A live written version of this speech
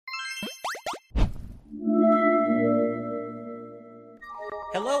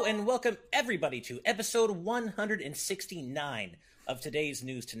Hello and welcome everybody to episode 169 of today's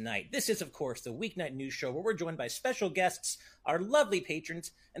News Tonight. This is, of course, the weeknight news show where we're joined by special guests, our lovely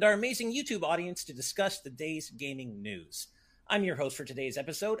patrons, and our amazing YouTube audience to discuss the day's gaming news. I'm your host for today's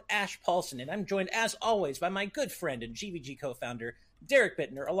episode, Ash Paulson, and I'm joined, as always, by my good friend and GVG co-founder, Derek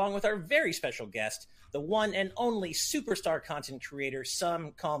Bittner, along with our very special guest, the one and only superstar content creator,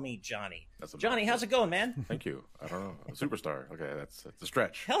 some call me Johnny. Johnny, how's it going, man? Thank you. I don't know. A superstar. Okay, that's a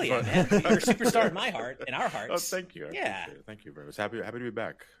stretch. Hell yeah, man. You're a superstar in my heart, in our hearts. Oh, thank you. Yeah. Thank you very much. Happy to be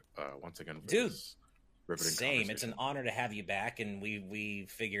back once again. Dude, this riveting same. It's an honor to have you back, and we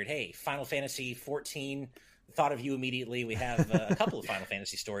figured, hey, Final Fantasy 14, thought of you immediately. We have a couple of Final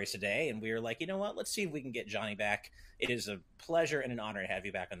Fantasy stories today, and we were like, you know what? Let's see if we can get Johnny back. It is a pleasure and an honor to have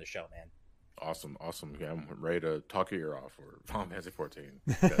you back on the show, man. Awesome. Yeah, I'm ready to talk your ear off for Final Fantasy 14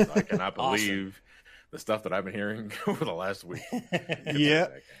 because I cannot believe the stuff that I've been hearing over the last week. Yeah.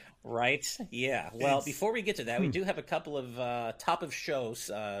 Right. Yeah. Well, before we get to that, we do have a couple of top of show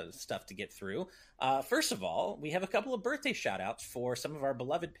stuff to get through. First of all, we have a couple of birthday shout outs for some of our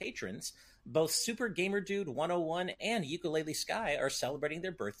beloved patrons. Both Super Gamer Dude 101 and Ukulele Sky are celebrating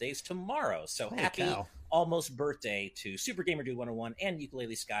their birthdays tomorrow. So happy almost birthday to Super Gamer Dude 101 and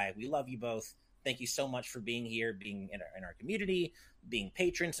Ukulele Sky. We love you both. Thank you so much for being here, being in our community, being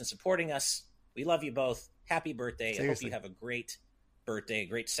patrons and supporting us. We love you both. Happy birthday. Seriously. I hope you have a great birthday, a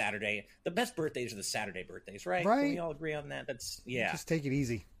great Saturday. The best birthdays are the Saturday birthdays, right? Right. Can we all agree on that? Just take it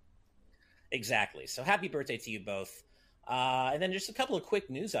easy. Exactly. So happy birthday to you both. And then just a couple of quick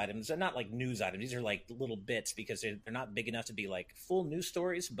news items. They're not like news items. These are like little bits because they're not big enough to be like full news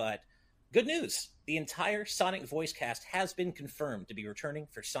stories, but good news. The entire Sonic voice cast has been confirmed to be returning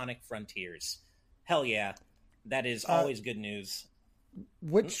for Sonic Frontiers. Hell yeah. That is always good news.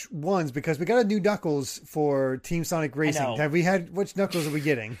 Which ones? Because we got a new Knuckles for Team Sonic Racing. Which Knuckles are we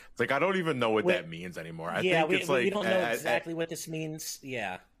getting? It's like I don't even know what that means anymore. I think it's like we don't know exactly what this means.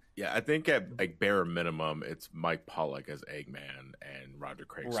 Yeah. Yeah, I think at like bare minimum, it's Mike Pollock as Eggman and Roger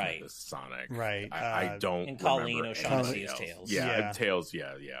Craig Smith as Sonic. Right. I don't and Colleen remember O'Shaughnessy as Tails. Yeah, Tails.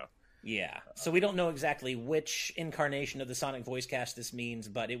 Yeah. Yeah. So we don't know exactly which incarnation of the Sonic voice cast this means,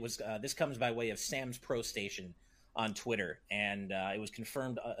 but it was this comes by way of Sam's Pro Station on Twitter, and it was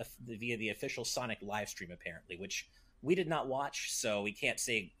confirmed via the official Sonic live stream, apparently, which we did not watch, so we can't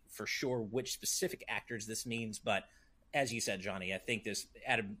say for sure which specific actors this means, but as you said, Johnny, I think this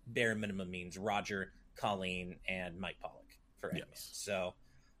at a bare minimum means Roger, Colleen, and Mike Pollock for Eggman. Yes. So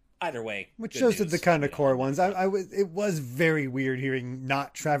either way, which shows that the kind of core ones. It was very weird hearing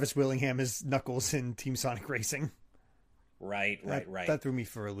not Travis Willingham as Knuckles in Team Sonic Racing. Right. That threw me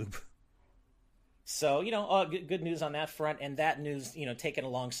for a loop. So, good news on that front, and that news, taken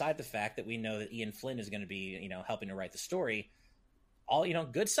alongside the fact that we know that Ian Flynn is going to be, helping to write the story. All,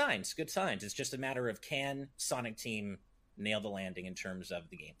 good signs. It's just a matter of can Sonic Team nail the landing in terms of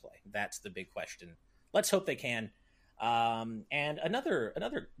the gameplay? That's the big question. Let's hope they can. And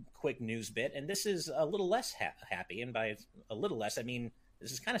another quick news bit, and this is a little less happy, and by a little less, I mean,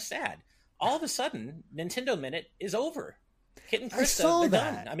 this is kind of sad. All of a sudden, Nintendo Minute is over. Kit and Krista, they're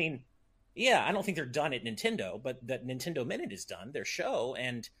done. I mean, yeah, I don't think they're done at Nintendo, but that Nintendo Minute is done, their show,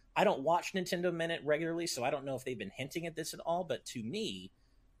 and I don't watch Nintendo Minute regularly, so I don't know if they've been hinting at this at all, but to me,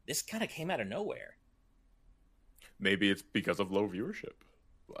 this kind of came out of nowhere. Maybe it's because of low viewership.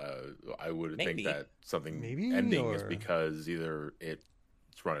 I would think that something ending is because either it's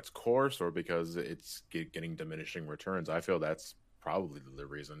run its course or because it's getting diminishing returns. I feel that's probably the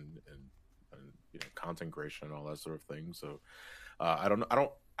reason, and content creation and all that sort of thing. So I don't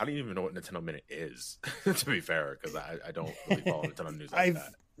even know what Nintendo Minute is, to be fair, because I don't really follow Nintendo news like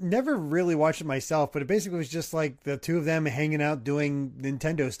that. Never really watched it myself, but it basically was just like the two of them hanging out doing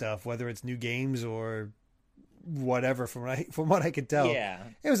Nintendo stuff, whether it's new games or whatever. From what I could tell, yeah,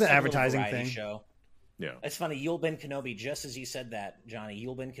 it was an advertising thing. Show. Yeah, it's funny. Yul Ben Kenobi, just as you said that, Johnny,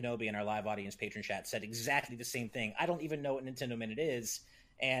 Yul Ben Kenobi in our live audience patron chat said exactly the same thing. I don't even know what Nintendo Minute is.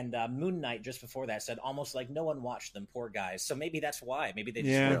 And Moon Knight just before that said almost like no one watched them, poor guys. So maybe that's why. Maybe they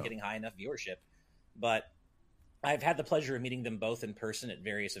just weren't getting high enough viewership. But I've had the pleasure of meeting them both in person at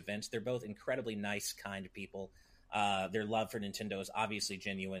various events. They're both incredibly nice, kind people. Their love for Nintendo is obviously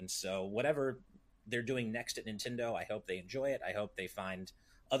genuine. So whatever they're doing next at Nintendo, I hope they enjoy it. I hope they find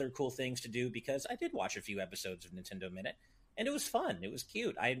other cool things to do, because I did watch a few episodes of Nintendo Minute, and it was fun. It was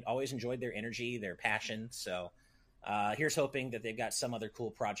cute. I always enjoyed their energy, their passion. So here's hoping that they've got some other cool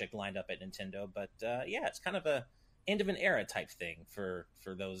project lined up at Nintendo. But yeah, it's kind of a end of an era type thing for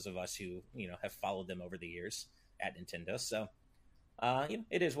those of us who have followed them over the years at Nintendo. So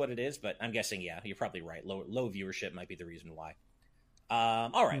it is what it is. But I'm guessing, yeah, you're probably right. Low viewership might be the reason why.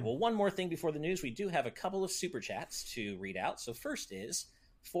 All right. Well, one more thing before the news. We do have a couple of super chats to read out. So first is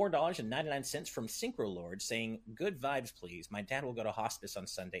 $4.99 from Synchro Lord saying, "Good vibes, please. My dad will go to hospice on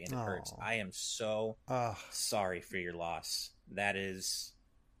Sunday and it hurts. I am so sorry for your loss. That is,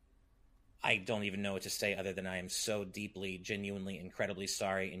 I don't even know what to say other than I am so deeply, genuinely, incredibly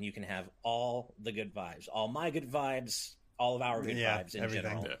sorry. And you can have all the good vibes, all my good vibes, all of our good vibes in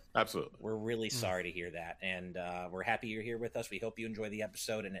general. Yeah, absolutely. We're really sorry to hear that. And we're happy you're here with us. We hope you enjoy the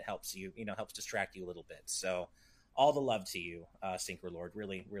episode and it helps you, helps distract you a little bit. So all the love to you, Synchro Lord.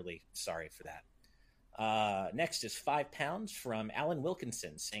 Really, really sorry for that. Next is £5 from Alan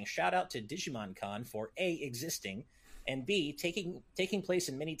Wilkinson saying, "Shout out to Digimon Con for A, existing, and B, taking place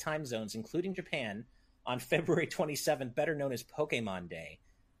in many time zones, including Japan, on February 27th, better known as Pokemon Day."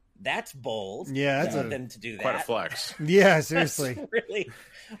 That's bold. Yeah, that's them to do that. Quite a flex. Yeah, seriously. That's really,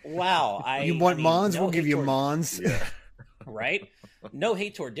 wow. You want Mons? We'll give you Mons. Yeah. Right? No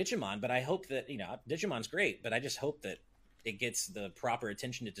hate toward Digimon, but I hope that, Digimon's great, but I just hope that it gets the proper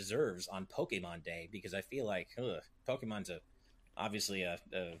attention it deserves on Pokemon Day, because I feel like Pokemon's obviously a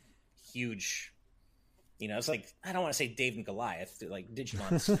huge, it's like, I don't want to say Dave and Goliath, like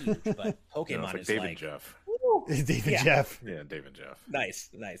Digimon's huge, but Pokemon is Dave like and Jeff. Dave and Jeff. Yeah, Dave and Jeff. Nice.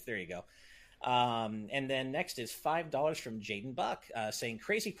 There you go. And then next is $5 from Jaden Buck saying,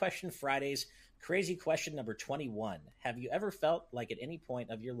 "Crazy question Fridays. Crazy question number 21. Have you ever felt like at any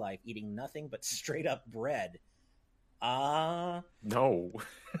point of your life eating nothing but straight up bread?" No.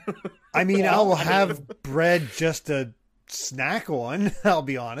 I mean, I will have bread just to snack on. I'll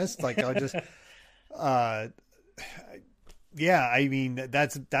be honest. Like, I'll just, yeah, I mean,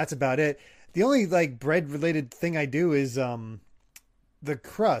 that's about it. The only like bread related thing I do is, the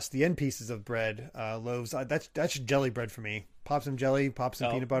crust, the end pieces of bread, loaves. That's jelly bread for me. Pop some jelly, pop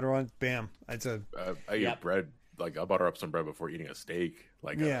some peanut butter on. Bam. It's I eat bread. Like, I'll butter up some bread before eating a steak.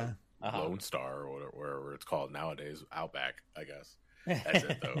 Like a Lone Star or whatever it's called nowadays. Outback, I guess. That's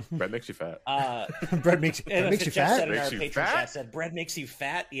it, though. Bread makes you fat. Bread makes you fat? Makes you fat? Said, bread makes you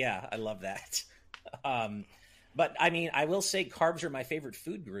fat? Yeah, I love that. But, I mean, I will say carbs are my favorite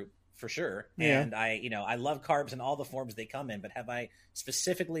food group, for sure. Yeah. And I love carbs in all the forms they come in, but have I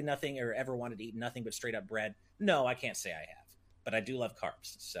specifically nothing or ever wanted to eat nothing but straight up bread? No, I can't say I have. But I do love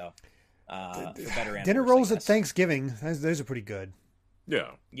carbs, so for better and dinner worse, rolls at Thanksgiving, those are pretty good.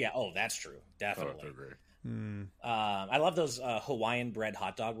 Yeah. Yeah. Oh, that's true. Definitely. I agree. I love those Hawaiian bread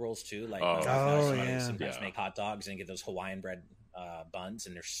hot dog rolls too. Like, sometimes make hot dogs and get those Hawaiian bread buns,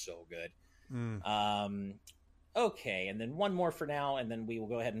 and they're so good. Okay, and then one more for now, and then we will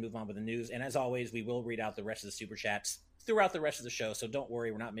go ahead and move on with the news. And as always, we will read out the rest of the super chats throughout the rest of the show, so don't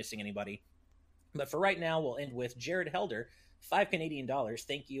worry, we're not missing anybody. But for right now, we'll end with Jared Helder, $5 Canadian.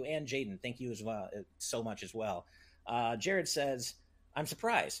 Thank you, and Jaden, thank you as well, so much as well. Jared says, "I'm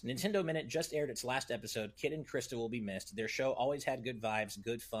surprised. Nintendo Minute just aired its last episode. Kid and Krista will be missed. Their show always had good vibes,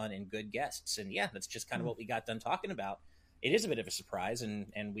 good fun, and good guests." And yeah, that's just kind of what we got done talking about. It is a bit of a surprise,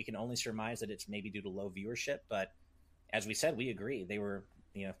 and we can only surmise that it's maybe due to low viewership. But as we said, we agree. They were,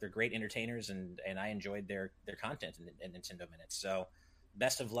 they're great entertainers, and I enjoyed their content in Nintendo Minutes. So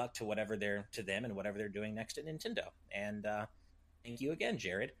best of luck to them and whatever they're doing next at Nintendo. And thank you again,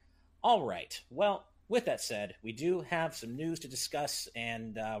 Jared. All right. Well, with that said, we do have some news to discuss,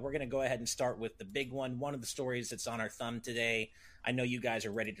 and we're going to go ahead and start with the big one of the stories that's on our thumb today. I know you guys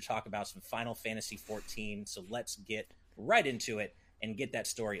are ready to talk about some Final Fantasy XIV, so let's get right into it and get that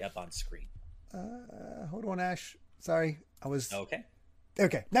story up on screen. Hold on, Ash. Sorry, I was...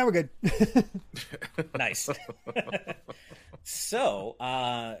 Okay, now we're good. Nice. So,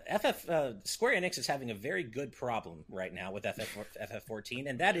 Square Enix is having a very good problem right now with FF14,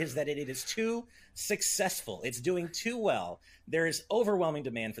 and that is that it is too successful. It's doing too well. There is overwhelming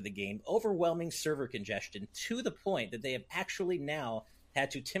demand for the game, overwhelming server congestion, to the point that they have actually now had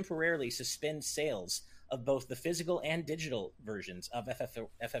to temporarily suspend sales of both the physical and digital versions of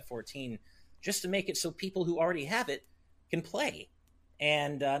FF14 just to make it so people who already have it can play.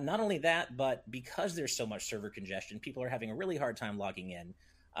 And not only that, but because there's so much server congestion, people are having a really hard time logging in.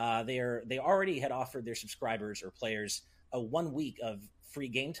 They already had offered their subscribers or players a 1 week of free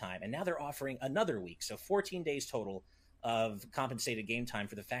game time, and now they're offering another week, so 14 days total of compensated game time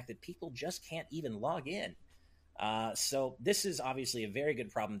for the fact that people just can't even log in. So this is obviously a very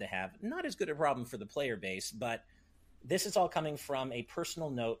good problem to have. Not as good a problem for the player base, but this is all coming from a personal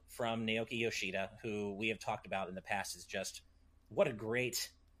note from Naoki Yoshida, who we have talked about in the past is just... what a great...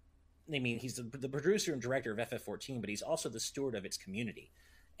 I mean, he's the producer and director of FF14, but he's also the steward of its community.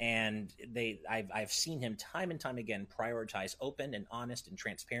 And I've seen him time and time again prioritize open and honest and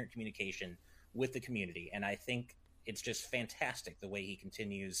transparent communication with the community. And I think it's just fantastic the way he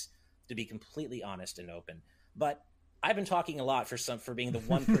continues to be completely honest and open. But I've been talking a lot for being the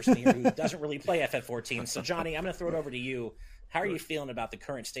one person here who doesn't really play FF14. So Johnny, I'm going to throw it over to you. How are you feeling about the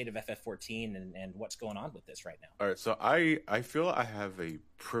current state of FF14 and what's going on with this right now? All right, so I feel I have a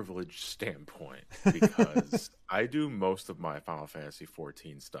privileged standpoint because I do most of my Final Fantasy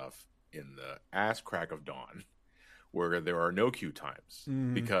 14 stuff in the ass crack of dawn, where there are no queue times,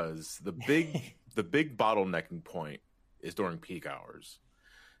 because the big bottlenecking point is during peak hours,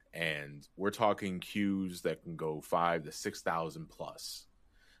 and we're talking queues that can go 5,000 to 6,000 plus,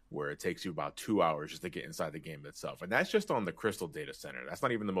 where it takes you about 2 hours just to get inside the game itself. And that's just on the Crystal data center. That's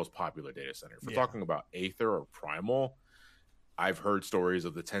not even the most popular data center. If we're talking about Aether or Primal, I've heard stories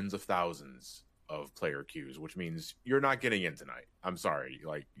of the tens of thousands of player queues, which means you're not getting in tonight. I'm sorry.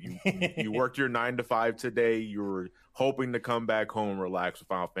 Like, you worked your 9 to 5 today. You were hoping to come back home and relax with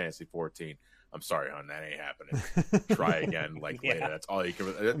Final Fantasy 14. I'm sorry, hon, that ain't happening. Try again, later. That's all you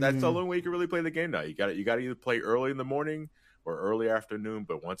can. That's the only way you can really play the game now. You got to either play early in the morning or early afternoon,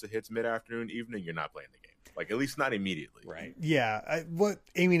 but once it hits mid-afternoon, evening, you're not playing the game. Like, at least not immediately. Right. Yeah. What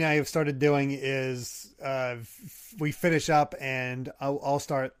Amy and I have started doing is we finish up and I'll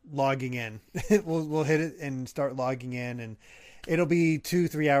start logging in. we'll hit it and start logging in, and it'll be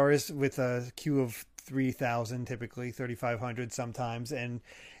 2-3 hours with a queue of 3,000, typically 3,500 sometimes. And,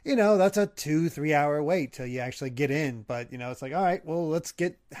 that's a 2-3 hour wait till you actually get in. But, it's like, all right, well, let's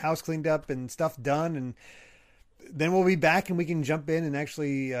get house cleaned up and stuff done, and then we'll be back and we can jump in and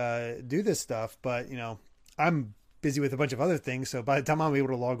actually do this stuff. But, I'm busy with a bunch of other things. So by the time I'm able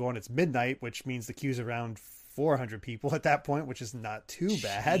to log on, it's midnight, which means the queue's around 400 people at that point, which is not too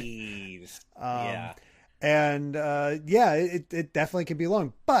bad. Yeah. And it definitely can be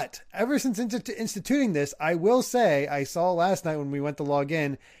long. But ever since instituting this, I will say, I saw last night when we went to log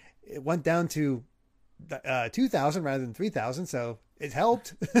in, it went down to 2,000 rather than 3,000. So it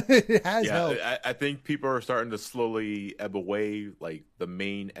helped. It has helped. I think people are starting to slowly ebb away. Like, the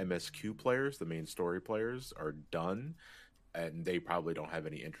main MSQ players, the main story players, are done, and they probably don't have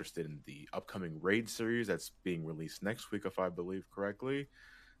any interest in the upcoming raid series that's being released next week, if I believe correctly.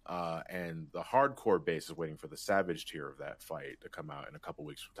 And the hardcore base is waiting for the Savage tier of that fight to come out in a couple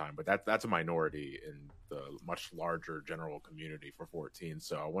weeks from time. But that's a minority in the much larger general community for 14.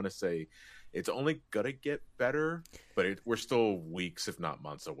 So I want to say it's only gonna get better, but we're still weeks, if not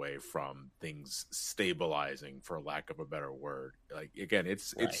months, away from things stabilizing, for lack of a better word. Like, again,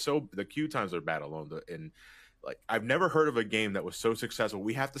 it's so, the queue times are bad alone, and like, I've never heard of a game that was so successful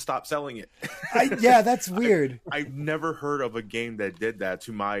we have to stop selling it. That's weird. I've never heard of a game that did that,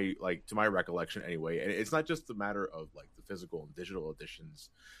 to my recollection anyway. And it's not just a matter of like the physical and digital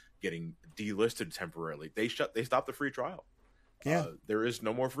editions getting delisted temporarily. They stopped the free trial. Yeah, there is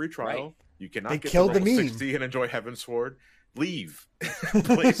no more free trial. Right. You cannot get killed the meme 60 and enjoy Heavensward. Leave.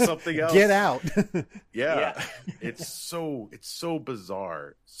 Play something else. Get out. Yeah. It's so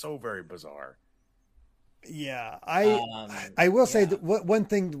bizarre. So very bizarre. Yeah, I will say that one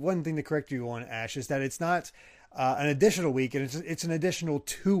thing to correct you on, Ash, is that it's not an additional week, and it's an additional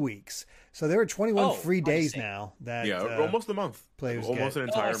 2 weeks. So there are 21 free days now. That almost a month. Players almost get. an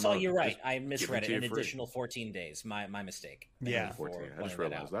entire month. I saw you right. I misread it. An additional 14 days. My mistake. Yeah, 14. I just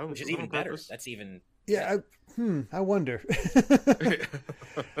realized that, which is even better. That's even. Yeah. I wonder.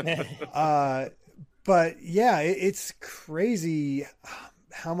 But yeah, it's crazy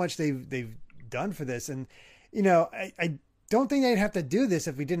how much they've done for this. And I don't think they'd have to do this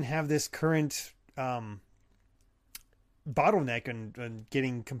if we didn't have this current bottleneck and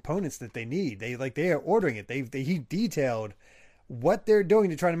getting components that they need. They are ordering it. He detailed what they're doing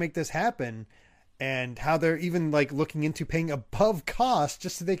to try to make this happen, and how they're even like looking into paying above cost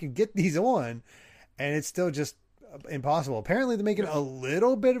just so they can get these on, and it's still just impossible. Apparently they're making a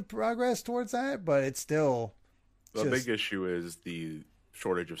little bit of progress towards that, but it's still the big issue is the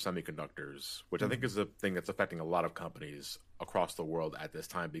shortage of semiconductors, which I think is a thing that's affecting a lot of companies across the world at this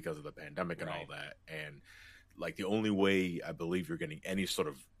time because of the pandemic and all that. And like, the only way I believe you're getting any sort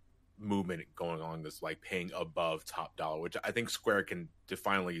of movement going on is like paying above top dollar, which I think Square can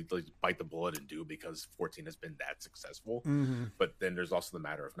finally bite the bullet and do, because 14 has been that successful. But then there's also the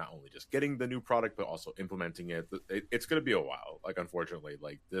matter of not only just getting the new product, but also implementing it. It's going to be a while. Like, unfortunately,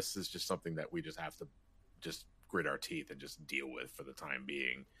 like, this is just something that we just have to just grit our teeth and just deal with for the time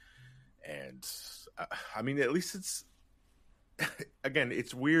being. And I mean, at least it's again,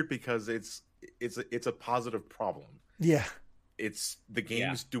 it's weird because it's a positive problem. Yeah, it's the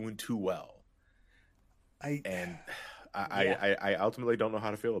game's doing too well. I ultimately don't know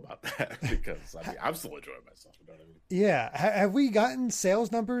how to feel about that, because I mean, I'm still enjoying myself. You know what I mean? Yeah. Have we gotten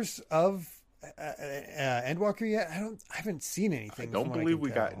sales numbers of Endwalker yet? I haven't seen anything. I don't believe we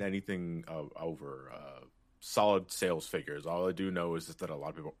got anything over solid sales figures. All I do know is that a lot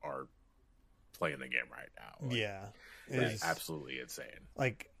of people are playing the game right now. Like, it's absolutely insane.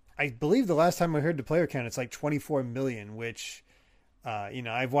 Like, I believe the last time I heard the player count, it's like 24 million, which,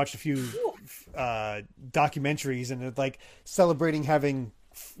 I've watched a few documentaries and it's like celebrating having,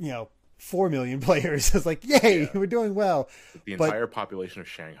 4 million players. It's like, yay, we're doing well. The entire population of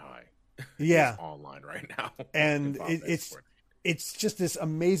Shanghai is online right now. And it's just this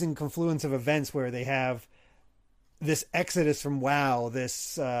amazing confluence of events where they have this exodus from WoW,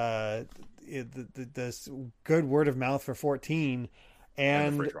 this this good word of mouth for 14,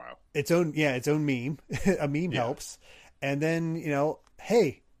 and its own meme. A meme helps. And then,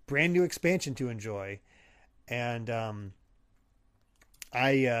 hey, brand new expansion to enjoy. And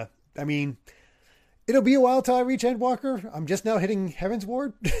I mean, it'll be a while till I reach Endwalker. I'm just now hitting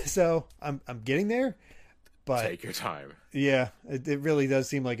Heavensward, so I'm getting there. But take your time. Yeah, it really does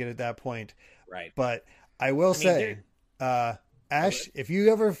seem like it at that point. Right. But I will say, Ash, if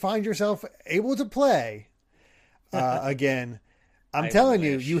you ever find yourself able to play again, I'm telling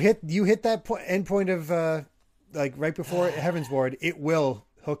you, you hit that end point of like right before Heavensward, it will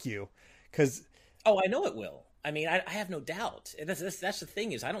hook you. I know it will. I mean, I have no doubt. That's the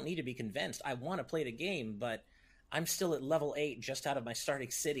thing is I don't need to be convinced. I want to play the game, but I'm still at level 8 just out of my starting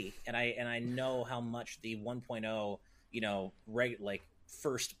city. And I know how much the 1.0,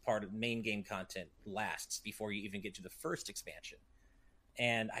 first part of main game content lasts before you even get to the first expansion.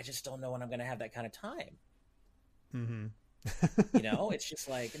 And I just don't know when I'm going to have that kind of time. Mm-hmm. It's just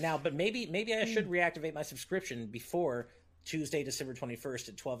like now, but maybe I should reactivate my subscription before Tuesday, December 21st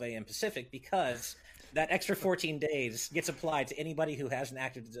at 12 a.m. Pacific, because that extra 14 days gets applied to anybody who has an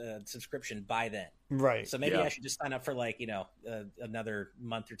active subscription by then. Right. So maybe I should just sign up for another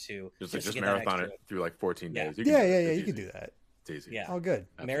month or two. Just marathon it through 14 days. You can do that. It's easy. Yeah. All good.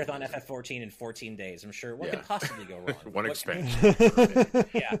 Marathon FF14 in 14 days. I'm sure. What could possibly go wrong? One expansion.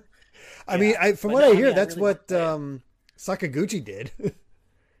 Yeah. I mean, from what I hear, that's really what Sakaguchi did.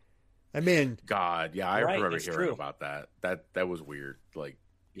 I mean, God, I remember hearing about that. That was weird. Like,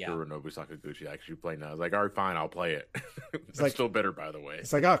 Hironobu Sakaguchi actually playing now. I was like, all right, fine, I'll play it. It's like, still bitter, by the way.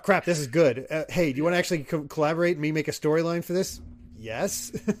 It's like, oh crap, this is good. Hey, do you want to actually collaborate and me make a storyline for this?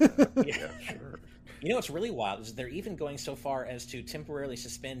 Yes. Yeah, sure. What's really wild is they're even going so far as to temporarily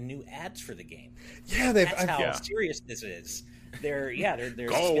suspend new ads for the game. Yeah, that's how serious this is. They're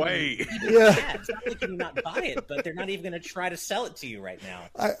go away. Ads. Not only can you not buy it, but they're not even going to try to sell it to you right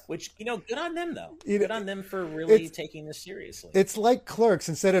now. Which good on them though. Good on them for really taking this seriously. It's like Clerks.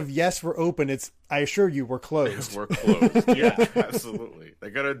 Instead of yes, we're open, it's I assure you we're closed. We're closed. Yeah, absolutely.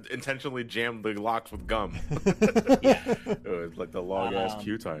 They're gonna intentionally jam the locks with gum. It was like the long ass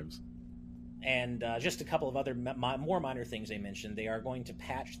queue times. And just a couple of other more minor things they mentioned. They are going to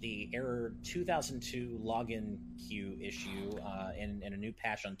patch the error 2002 login queue issue in a new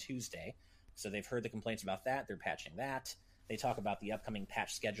patch on Tuesday. So they've heard the complaints about that. They're patching that. They talk about the upcoming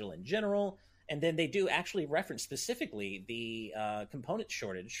patch schedule in general. And then they do actually reference specifically the component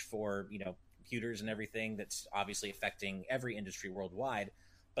shortage for computers and everything that's obviously affecting every industry worldwide.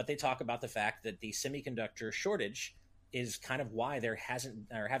 But they talk about the fact that the semiconductor shortage is kind of why there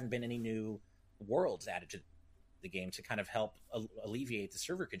haven't been any new worlds added to the game to kind of help alleviate the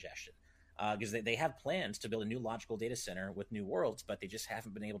server congestion, because they have plans to build a new logical data center with new worlds, but they just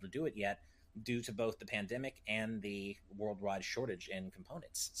haven't been able to do it yet due to both the pandemic and the worldwide shortage in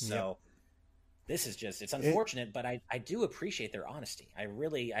components. So this is it's unfortunate, but I do appreciate their honesty. I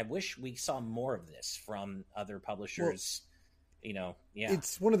wish we saw more of this from other publishers.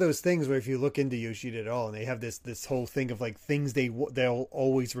 It's one of those things where if you look into Yoshida at all, and they have this whole thing of like things they'll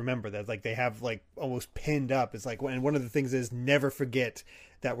always remember, that like they have like almost pinned up. It's like, and one of the things is never forget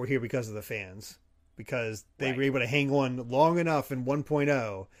that we're here because of the fans, because they were able to hang on long enough in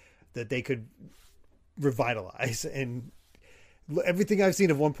 1.0 that they could revitalize. And everything I've seen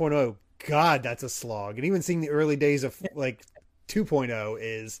of 1.0, God, that's a slog. And even seeing the early days of like 2.0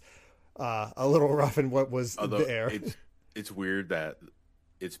 is a little rough in what was there. It's weird that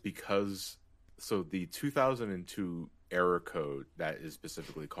it's because the 2002 error code that is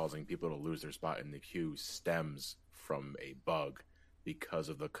specifically causing people to lose their spot in the queue stems from a bug because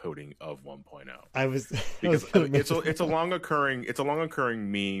of the coding of 1.0. It's a long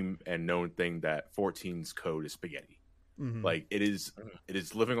occurring meme and known thing that 14's code is spaghetti. Mm-hmm. Like it is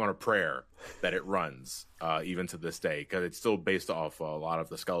living on a prayer that it runs even to this day, because it's still based off a lot of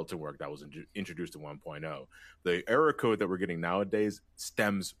the skeleton work that was introduced in 1.0. The error code that we're getting nowadays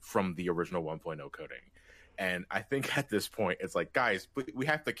stems from the original 1.0 coding, And I think at this point, it's like, guys, we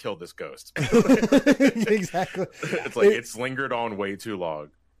have to kill this ghost. Exactly. It's like it's lingered on way too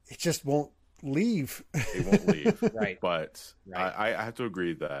long. It just won't leave. It won't leave. Right. But I have to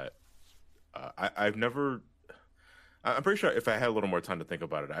agree that I've never. I'm pretty sure if I had a little more time to think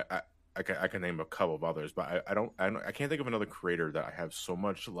about it, I can name a couple of others, but I can't think of another creator that I have so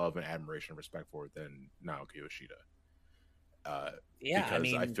much love and admiration and respect for than Naoki Yoshida.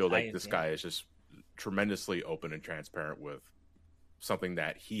 Because I feel like this guy is just tremendously open and transparent with something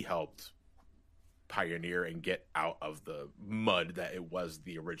that he helped pioneer and get out of the mud that it was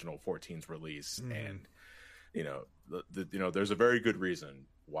the original 14's release. And there's a very good reason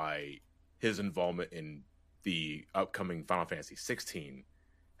why his involvement in the upcoming Final Fantasy 16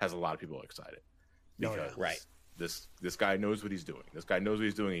 has a lot of people excited, because this guy knows what he's doing. This guy knows what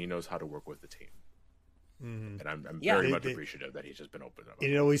he's doing, and he knows how to work with the team. And I'm very much appreciative that he's just been open.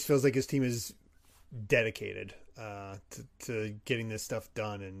 It always feels like his team is dedicated to getting this stuff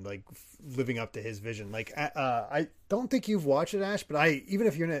done and like living up to his vision. Like I don't think you've watched it, Ash, but even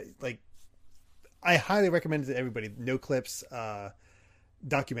if you're not, like, I highly recommend it to everybody. No Clips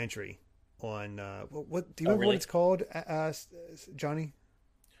documentary on what do you remember what it's called, Johnny?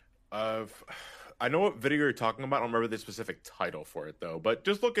 I know what video you're talking about. I don't remember the specific title for it though. But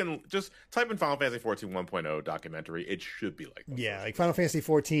just type in Final Fantasy 14 1.0 documentary. It should be like that. Yeah, like Final Fantasy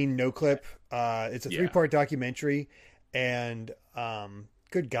 14 No Clip. It's a 3-part documentary, and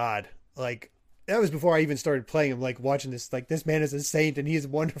good God, like that was before I even started playing. I'm like watching this. Like, this man is a saint, and he is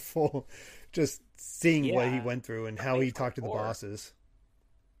wonderful. Just seeing what he went through and how he talked to the bosses.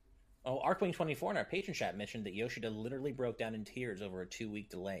 Oh, Arkwing 24 in our patron chat mentioned that Yoshida literally broke down in tears over a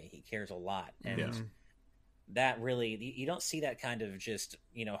 2-week delay. He cares a lot. And that really, you don't see that kind of just,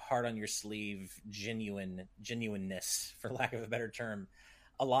 heart on your sleeve, genuineness, for lack of a better term,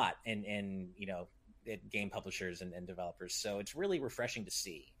 a lot in game publishers and developers. So it's really refreshing to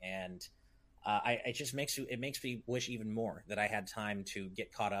see. And it just makes me wish even more that I had time to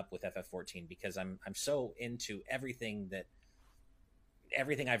get caught up with FF14, because I'm so into everything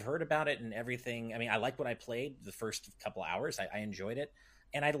I've heard about it and everything. I mean, I like what I played the first couple hours. I enjoyed it.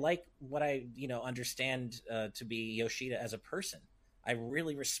 And I like what I, understand to be Yoshida as a person. I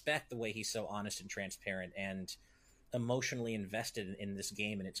really respect the way he's so honest and transparent and emotionally invested in this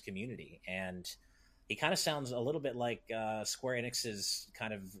game and its community. And he kind of sounds a little bit like Square Enix's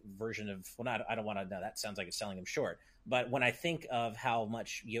kind of version of, I don't want to know, that sounds like it's selling him short. But when I think of how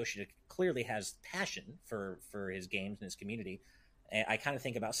much Yoshida clearly has passion for his games and his community, I kind of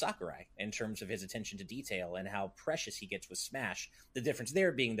think about Sakurai in terms of his attention to detail and how precious he gets with Smash. The difference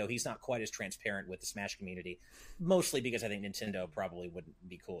there being, though, he's not quite as transparent with the Smash community, mostly because I think Nintendo probably wouldn't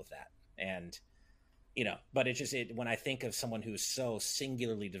be cool with that. And, but when I think of someone who's so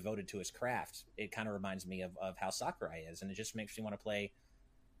singularly devoted to his craft, it kind of reminds me of how Sakurai is. And it just makes me want to play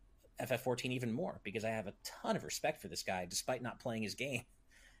FF14 even more, because I have a ton of respect for this guy, despite not playing his game.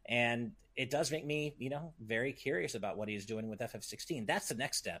 And it does make me, very curious about what he's doing with FF16. That's the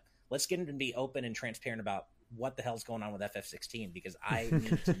next step. Let's get him to be open and transparent about what the hell's going on with FF16, because I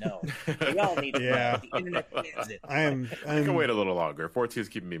need to know. We all need to know. The internet demands it. I can wait a little longer. 14 is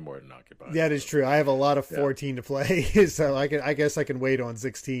keeping me more than occupied. That is true. I have a lot of 14 to play, so I guess I can wait on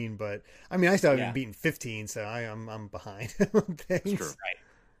 16. But I mean, I still haven't beaten 15, so I'm behind on things. That's true. Right.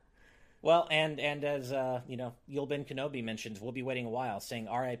 Well, and as Yulben Kenobi mentions, we'll be waiting a while, saying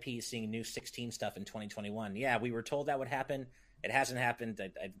RIP, seeing new 16 stuff in 2021. Yeah, we were told that would happen. It hasn't happened.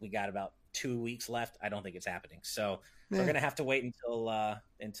 We got about 2 weeks left. I don't think it's happening. So we're going to have to wait until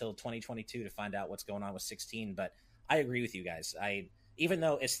 2022 to find out what's going on with 16. But I agree with you guys. Even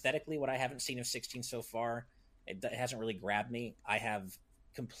though aesthetically what I haven't seen of 16 so far, it hasn't really grabbed me, I have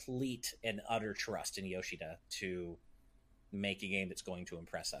complete and utter trust in Yoshida to make a game that's going to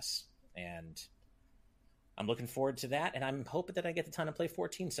impress us. And I'm looking forward to that, and I'm hoping that I get the time to play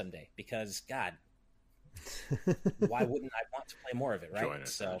 14 someday, because God, why wouldn't I want to play more of it, right? Join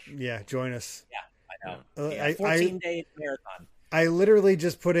us, join us. Yeah, I know. 14-day marathon. I literally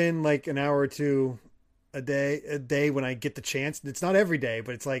just put in like an hour or two a day when I get the chance. It's not every day,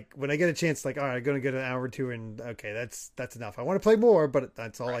 but it's like when I get a chance, like, all right, I'm going to get an hour or two, and okay, that's enough. I want to play more, but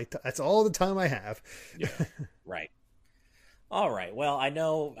that's all that's all the time I have. Yeah, right. All right. Well, I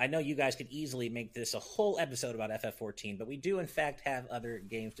know you guys could easily make this a whole episode about FF14, but we do, in fact, have other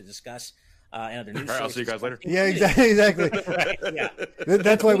games to discuss and other news. All right, I'll see you guys later. Yeah, exactly. Right, yeah.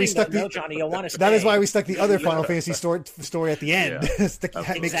 That's why we stuck Johnny, you'll want to stay. That is why we stuck the other Final Fantasy story at the end.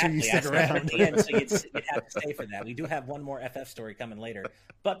 Yeah. Make sure you stick around. At the end, so you'd have to stay for that. We do have one more FF story coming later,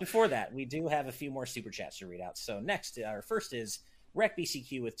 but before that, we do have a few more super chats to read out. So next, our first is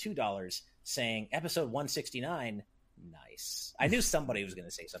RecBCQ with $2. saying episode 169. Nice. I knew somebody was going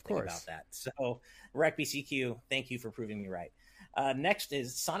to say something about that. So, RecBCQ, thank you for proving me right. Next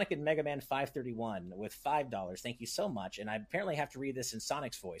is Sonic and Mega Man 531 with $5. Thank you so much. And I apparently have to read this in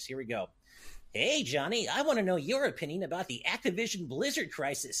Sonic's voice. Here we go. Hey, Johnny, I want to know your opinion about the Activision Blizzard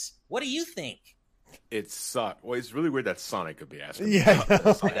crisis. What do you think? It sucked. Well, it's really weird that Sonic could be asking. Yeah, I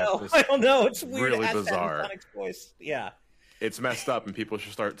don't know. It's weird. Really bizarre. Sonic's voice. Yeah. It's messed up, and people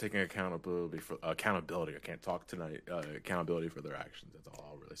should start taking accountability. I can't talk tonight. Accountability for their actions. That's all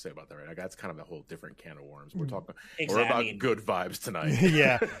I'll really say about that. Right, that's kind of a whole different can of worms. We're talking. We're about good vibes tonight.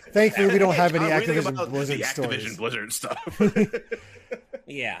 Yeah, thankfully we don't have any Activision Blizzard stories. Activision Blizzard stuff.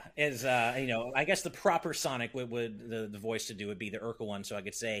 Yeah, as I guess the proper Sonic would the voice to do would be the Urkel one, so I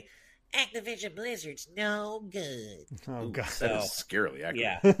could say, Activision Blizzard's no good. Oh god, so, that is scarily accurate.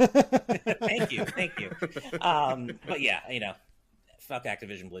 Yeah. Thank you. But yeah, fuck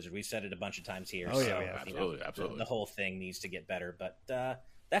Activision Blizzard. We've said it a bunch of times here. Oh yeah, absolutely. The whole thing needs to get better, but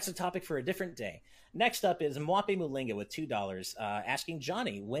that's a topic for a different day. Next up is Mwape Mulinga with $2, asking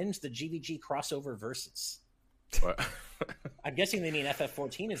Johnny, when's the GVG crossover versus? I'm guessing they mean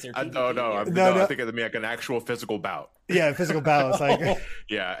FF14 is their PvP. No. I think they mean like an actual physical bout. Yeah, physical bout. It's like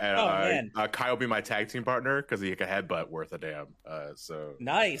yeah, and Kai will be my tag team partner because he can headbutt worth a damn. So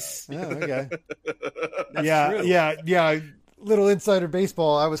nice. Okay. That's true. Yeah. Little insider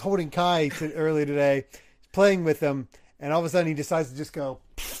baseball. I was holding Kai earlier today, playing with him, and all of a sudden he decides to just go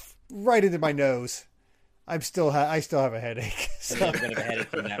right into my nose. I still have a headache. So. A little bit of a headache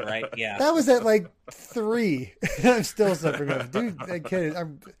from that, right? Yeah. That was at like 3. I'm still suffering from it. Dude, that kid,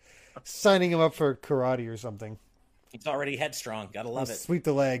 I'm signing him up for karate or something. He's already headstrong. Gotta love it. Sweep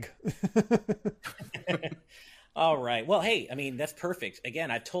the leg. All right. Well, hey, I mean, that's perfect.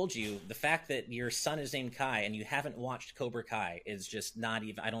 Again, I've told you the fact that your son is named Kai and you haven't watched Cobra Kai is just not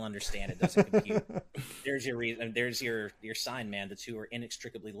even, I don't understand. It doesn't compute. There's your reason. There's your sign, man. The two are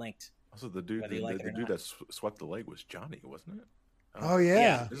inextricably linked. Also, the dude that swept the leg was Johnny, wasn't it? Oh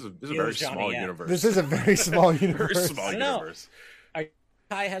yeah. This is a very small universe. This is a very small universe. Very small universe.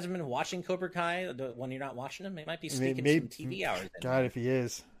 Kai hasn't been watching Cobra Kai when you're not watching him. It might be speaking some TV hours. God, if he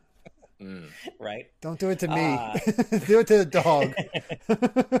is. Right. Don't do it to me. Do it to the dog.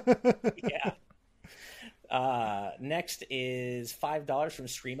 Yeah. Next is $5 from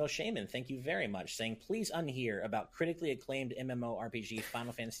Screamo Shaman. Thank you very much. Saying, please unhear about critically acclaimed MMORPG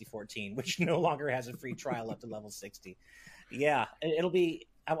Final Fantasy XIV, which no longer has a free trial up to level 60. Yeah, it'll be.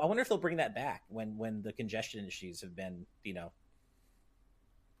 I wonder if they'll bring that back when the congestion issues have been,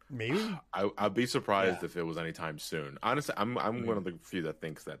 Maybe. I'd be surprised if it was anytime soon. Honestly, I'm one of the few that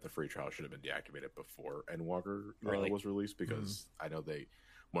thinks that the free trial should have been deactivated before Endwalker was released, because I know they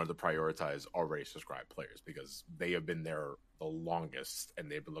wanted to prioritize already subscribed players because they have been there the longest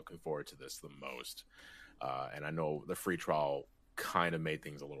and they've been looking forward to this the most. And I know the free trial kind of made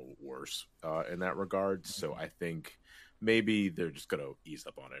things a little worse in that regard. So I think maybe they're just going to ease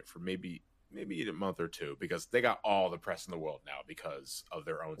up on it for maybe a month or two, because they got all the press in the world now because of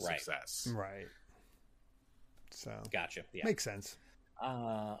their own success. Right. So gotcha. Yeah. Makes sense.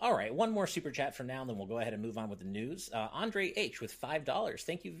 All right. One more super chat for now, and then we'll go ahead and move on with the news. Andre H with $5.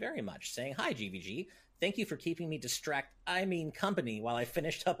 Thank you very much. Saying, hi, GVG. Thank you for keeping me company while I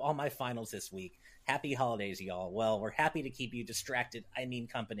finished up all my finals this week. Happy holidays, y'all. Well, we're happy to keep you distracted.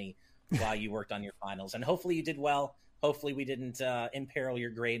 Company while you worked on your finals, and hopefully you did well. Hopefully we didn't imperil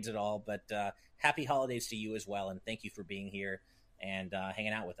your grades at all, but happy holidays to you as well, and thank you for being here and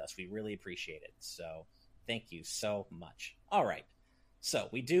hanging out with us. We really appreciate it, so thank you so much. All right, so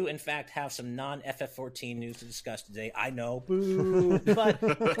we do, in fact, have some non-FF14 news to discuss today. I know, boo, but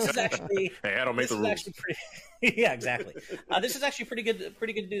this is actually... Hey, I don't make the rules. Yeah, exactly. This is actually pretty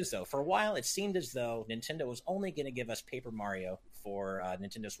good news, though. For a while, it seemed as though Nintendo was only going to give us Paper Mario for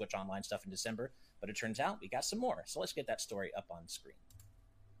Nintendo Switch Online stuff in December, but it turns out we got some more. So let's get that story up on screen.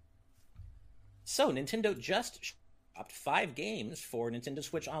 So Nintendo just dropped 5 games for Nintendo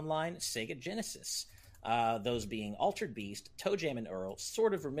Switch Online Sega Genesis. Those being Altered Beast, ToeJam and Earl,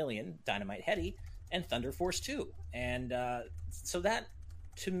 Sword of Vermilion, Dynamite Headdy, and Thunder Force 2. And so that,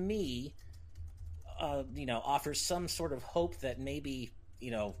 to me, offers some sort of hope that maybe,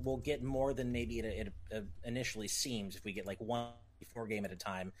 we'll get more than maybe it initially seems if we get like 1-4 game at a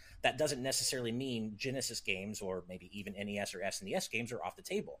time. That doesn't necessarily mean Genesis games or maybe even NES or SNES games are off the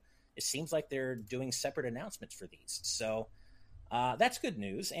table. It seems like they're doing separate announcements for these. So that's good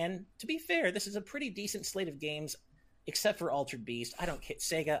news. And to be fair, this is a pretty decent slate of games. except for Altered Beast. I don't care,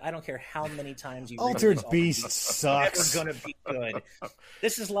 Sega. I don't care how many times you Altered Beast sucks. It's never gonna be good.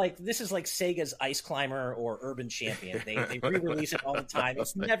 This is like Sega's Ice Climber or Urban Champion. They re-release it all the time.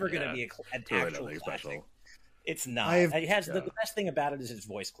 It's never gonna be an actual classic. Special. It's not. It has the best thing about it is its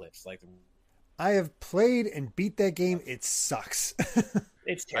voice clips. Like, I have played and beat that game. It sucks.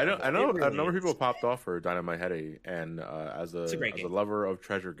 It's terrible. I know really a number of people popped off for Dynamite Headdy, and as a lover of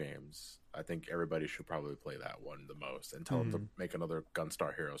treasure games, I think everybody should probably play that one the most and tell them to make another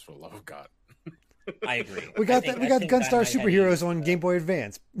Gunstar Heroes for the love of God. I agree. We got Gunstar Superheroes on Game Boy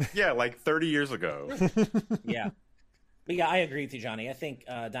Advance. Yeah, like 30 years ago. Yeah. But yeah, I agree with you, Johnny. I think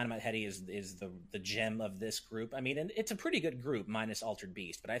Dynamite Headdy is the gem of this group. I mean, and it's a pretty good group minus Altered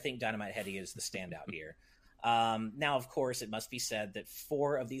Beast, but I think Dynamite Headdy is the standout here. Now, of course, it must be said that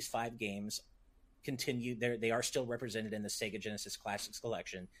 4 of these 5 games continue. They are still represented in the Sega Genesis Classics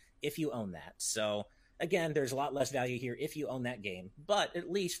Collection if you own that. So again, there's a lot less value here if you own that game, but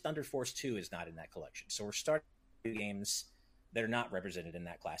at least Thunder Force 2 is not in that collection. So we're starting with games that are not represented in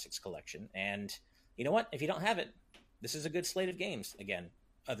that Classics Collection. And you know what? If you don't have it, this is a good slate of games, again,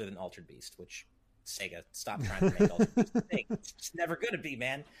 other than Altered Beast, which Sega, stop trying to make Altered Beast a thing. It's just never going to be,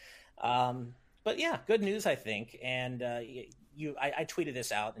 man. But yeah, good news, I think. And I tweeted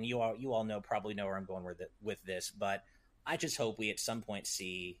this out, and you all probably know where I'm going with this, but I just hope we at some point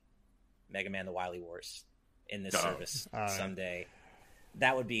see Mega Man: The Wily Wars in this service someday.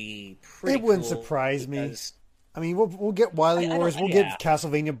 That would be pretty cool. It wouldn't surprise me. I mean, we'll get Wily Wars, we'll get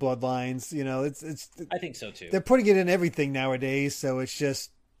Castlevania Bloodlines. You know, it's. I think so too. They're putting it in everything nowadays, so it's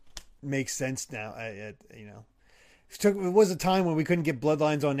just makes sense now. You know, it was a time when we couldn't get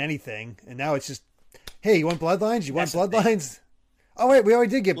Bloodlines on anything, and now it's just, hey, you want Bloodlines? You want Bloodlines? Oh wait, we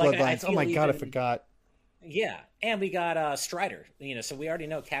already did get Bloodlines. Oh my god, I forgot. Yeah, and we got Strider. You know, so we already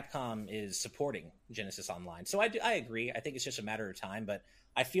know Capcom is supporting Genesis Online. So I agree. I think it's just a matter of time, but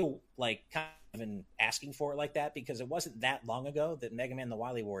I feel like kind of been asking for it like that because it wasn't that long ago that Mega Man: The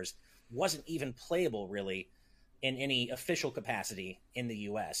Wily Wars wasn't even playable really in any official capacity in the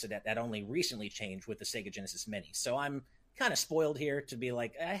US. So that only recently changed with the Sega Genesis Mini. So I'm kind of spoiled here to be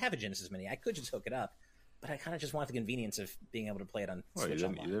like, I have a Genesis Mini. I could just hook it up, but I kind of just want the convenience of being able to play it on Switch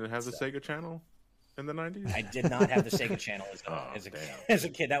Online. You didn't have the Sega channel in the 90s? I did not have the Sega channel as a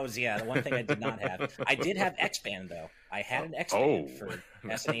kid. That was, the one thing I did not have. I did have X-Band, though. I had an X-Band for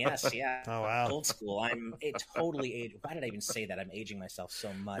SNES, yeah. Oh, wow. Old school. I'm totally aged. Why did I even say that? I'm aging myself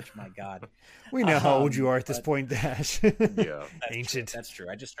so much. My God. We know how old you are at this point, Dash. Yeah. Ancient. True. That's true.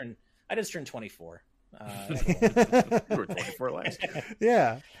 I just turned 24. You were 24 last year.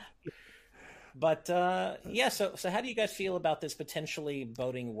 Yeah. But so how do you guys feel about this potentially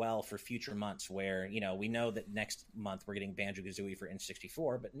boding well for future months where, you know, we know that next month we're getting Banjo-Kazooie for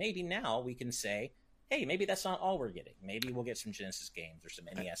N64, but maybe now we can say, hey, maybe that's not all we're getting. Maybe we'll get some Genesis games or some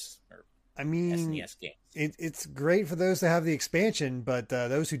NES or SNES games. It's great for those that have the expansion, but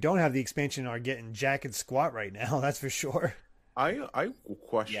those who don't have the expansion are getting jack and squat right now, that's for sure. I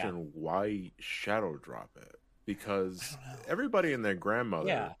question why Shadow drop it. Because everybody and their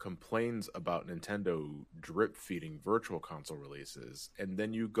grandmother complains about Nintendo drip feeding virtual console releases, and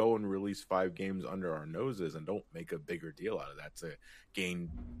then you go and release 5 games under our noses and don't make a bigger deal out of that to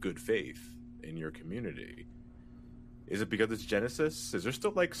gain good faith in your community. Is it because it's Genesis? Is there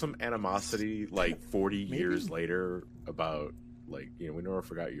still like some animosity like 40 years later about like, you know, we never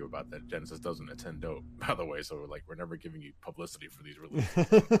forgot you about that Genesis doesn't Nintendo, by the way, so like we're never giving you publicity for these releases.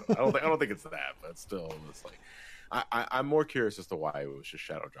 I don't think it's that, but still it's like I'm more curious as to why it was just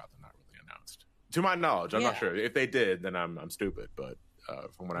Shadow dropped and not really announced. To my knowledge, I'm not sure. If they did, then I'm stupid, but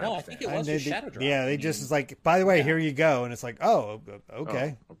from what I understand. I think it was just Shadow drop. Yeah, they just is like, by the way, here you go, and it's like, oh,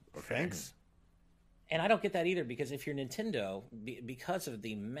 okay. Thanks. And I don't get that either because if you're Nintendo, because of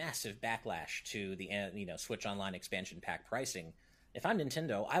the massive backlash to the Switch Online expansion pack pricing, if I'm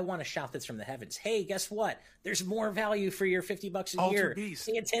Nintendo, I want to shout this from the heavens. Hey, guess what? There's more value for your $50 a year. Beast.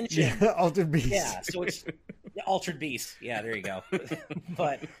 Pay attention. Yeah, Altered Beast. Yeah, so it's Altered Beast. Yeah, there you go.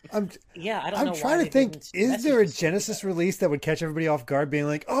 But I don't know. I'm trying to think. Is there a Genesis release that would catch everybody off guard, being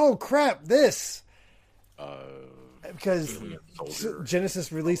like, "Oh crap, this"? Because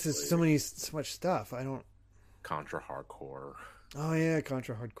Genesis releases so much stuff. I don't. Contra Hardcore. Oh yeah,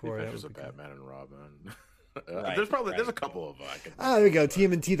 Contra Hardcore. Adventures of Batman and Robin. There's a couple of there we go.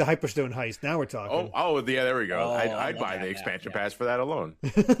 TMNT the Hyperstone Heist. Now we're talking. Yeah, there we go. I'd buy the expansion pass for that alone.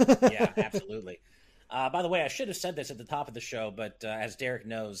 Yeah, absolutely. By the way, I should have said this at the top of the show, but as Derek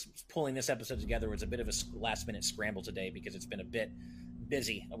knows, pulling this episode together was a bit of a last-minute scramble today because it's been a bit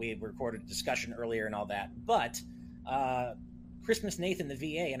busy. We recorded a discussion earlier and all that, but Christmas Nathan, the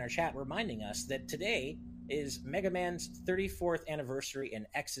VA, in our chat reminding us that today is Mega Man's 34th anniversary and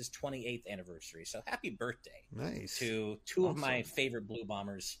X's 28th anniversary. So happy birthday to two of my favorite Blue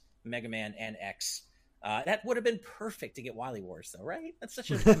Bombers, Mega Man and X. That would have been perfect to get Wily Wars, though, right? That's such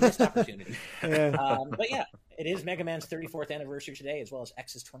a missed opportunity. But yeah, it is Mega Man's 34th anniversary today, as well as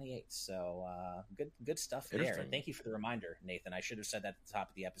X's 28th. So good stuff there. And thank you for the reminder, Nathan. I should have said that at the top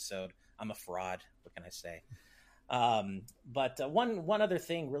of the episode. I'm a fraud. What can I say? But one other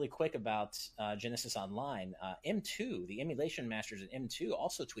thing really quick about Genesis Online, M2, the emulation masters at M2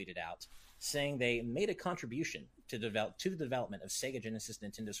 also tweeted out saying they made a contribution to the development of Sega Genesis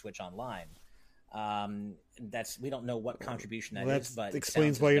Nintendo Switch Online. We don't know what contribution that is, but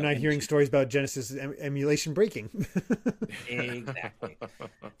explains why you're not hearing stories about Genesis emulation breaking. Exactly.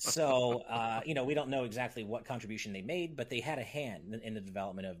 So, we don't know exactly what contribution they made, but they had a hand in the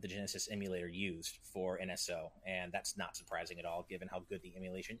development of the Genesis emulator used for NSO, and that's not surprising at all, given how good the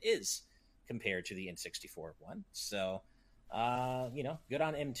emulation is compared to the N64 one. So, good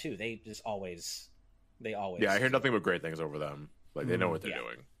on M2. They always. Yeah, I hear nothing but great things over them. Like they know what they're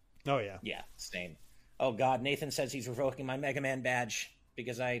doing. Oh, yeah. Yeah, same. Oh, God, Nathan says he's revoking my Mega Man badge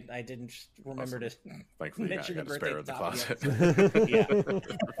because I didn't remember to mention the birthday at the top of the Yeah. For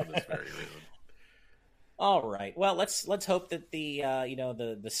this very reason. All right. Well, let's hope that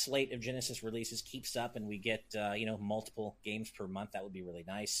the slate of Genesis releases keeps up and we get multiple games per month. That would be really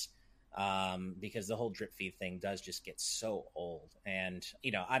nice. Because the whole drip feed thing does just get so old, and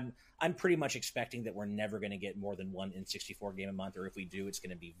I'm pretty much expecting that we're never going to get more than one N64 game a month, or if we do, it's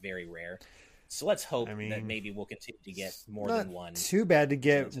going to be very rare. So let's hope that maybe we'll continue to get more than one. Too bad to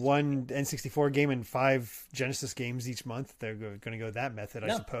get one N64 game and 5 Genesis games each month. They're going to go that method,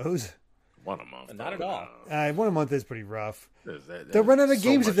 I suppose. One a month, not at all. One a month is pretty rough. They'll run out of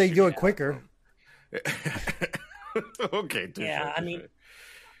games if they do it quicker. Okay. Yeah, I mean.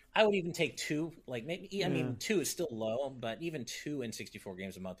 I would even take 2. Like maybe, I mean, 2 is still low, but even 2 N64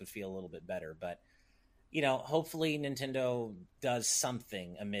 games a month would feel a little bit better. But hopefully Nintendo does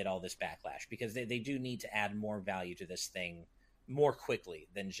something amid all this backlash, because they do need to add more value to this thing more quickly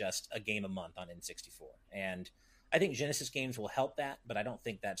than just a game a month on N64. And I think Genesis games will help that, but I don't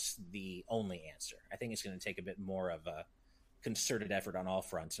think that's the only answer. I think it's going to take a bit more of a concerted effort on all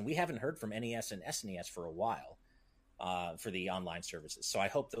fronts, and we haven't heard from NES and SNES for a while. For the online services. So I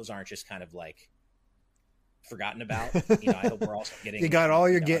hope those aren't just kind of like forgotten about. I hope we're also getting... You got all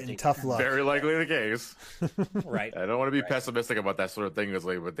you're getting, tough luck. Very likely the case. Right. I don't want to be pessimistic about that sort of thing,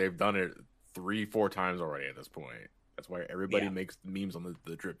 but they've done it 3-4 times already at this point. That's why everybody makes memes on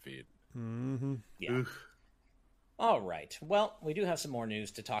the drip feed. Mm-hmm. Yeah. All right. Well, we do have some more news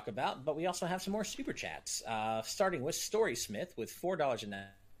to talk about, but we also have some more super chats. Starting with Storysmith with $4.09.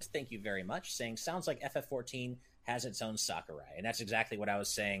 Thank you very much. Saying, sounds like FF14 has its own Sakurai. And that's exactly what I was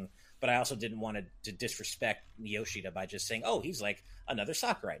saying, but I also didn't want to disrespect Yoshida by just saying, oh, he's like another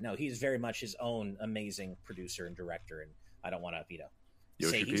Sakurai. No, he's very much his own amazing producer and director, and I don't want to,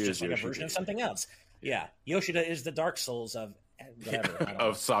 say he's just like a version of something else. Yeah, Yoshida is the Dark Souls of whatever.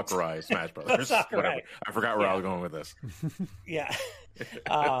 Of Sakurai Smash Brothers. Sakurai. I forgot where I was going with this. Yeah.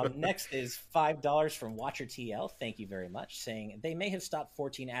 Next is $5 from Watcher TL. Thank you very much. Saying they may have stopped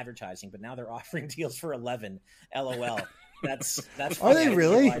 14 advertising, but now they're offering deals for 11. LOL. That's Are they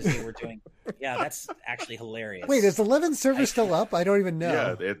really? They were doing. Yeah, that's actually hilarious. Wait, is 11 server still up? I don't even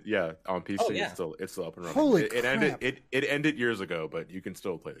know. Yeah, on PC it's still up and running. Holy crap. It ended years ago, but you can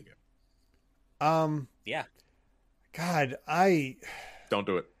still play the game. Yeah. God, don't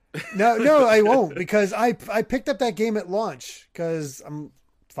do it. No, I won't, because I picked up that game at launch because I'm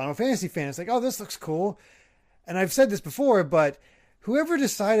a Final Fantasy fan. It's like, oh, this looks cool. And I've said this before, but whoever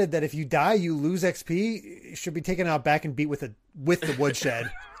decided that if you die, you lose XP should be taken out back and beat with the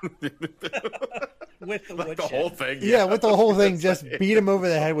woodshed. With the woodshed. The whole thing. Yeah, with the whole thing. Just beat him over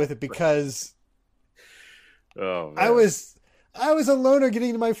the head with it, because man. I was a loner getting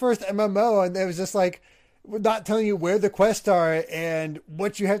into my first MMO, and it was just like, we're not telling you where the quests are and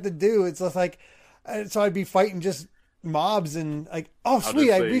what you have to do. It's just like, so I'd be fighting just mobs and like, oh,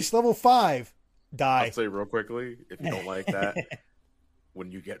 sweet, I reached level 5. Die. I'll say real quickly, if you don't like that,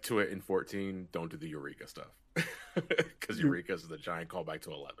 when you get to it in 14, don't do the Eureka stuff. Because Eureka is the giant callback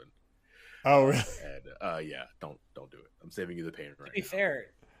to 11. Oh, really? And don't do it. I'm saving you the pain right now. To be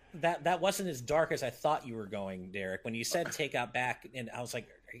fair, that wasn't as dark as I thought you were going, Derek. When you said take out back, and I was like,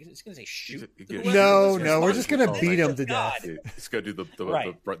 are you just going to say shoot? No, we're just going to beat him to death. It's going to do the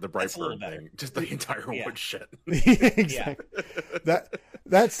bright burn thing. Just the entire woodshed. Exactly.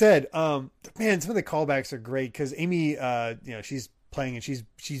 That said, man, some of the callbacks are great, because Amy, she's playing and she's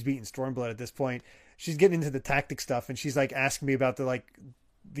beating Stormblood at this point. She's getting into the tactic stuff, and she's like asking me about the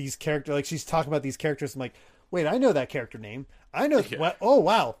these characters, like she's talking about these characters. I'm like, wait, I know that character name. I know. What? Oh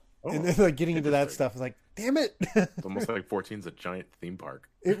wow! And then like getting into that stuff, I was like, damn it! It's almost like 14's a giant theme park.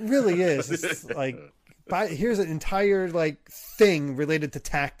 It really is. It's like, here's an entire like thing related to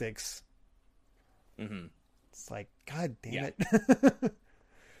tactics. Mm-hmm. It's like, God damn it!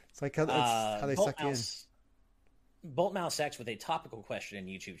 It's like how they suck you in. Bolt Mouse X with a topical question in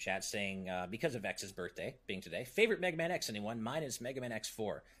YouTube chat saying, because of X's birthday being today, favorite Mega Man X, anyone? Mine is Mega Man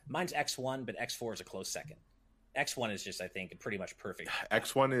X4. Mine's X1, but X4 is a close second. X1 is just, I think, pretty much perfect.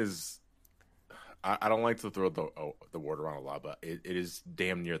 X1 is, I don't like to throw the word around a lot, but it is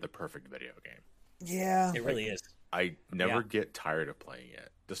damn near the perfect video game. Yeah. It really is. I never get tired of playing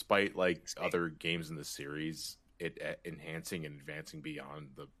it, despite like other games in the series. It enhancing and advancing beyond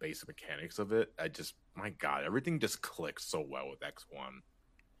the basic mechanics of it. My God, everything just clicks so well with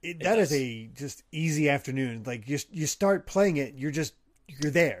X1. That is a just easy afternoon. Like you start playing it,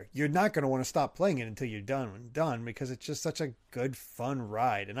 you're there. You're not going to want to stop playing it until you're done because it's just such a good, fun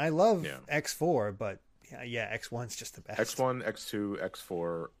ride. And I love X4, but yeah, X1's just the best. X1, X2,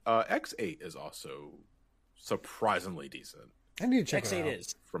 X4, X8 is also surprisingly decent. I need to check X8 it out.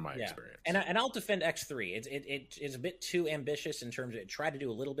 is from my experience, and I'll defend X3. It is a bit too ambitious in terms of it tried to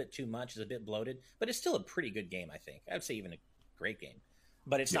do a little bit too much. It's a bit bloated, but it's still a pretty good game. I think I would say even a great game,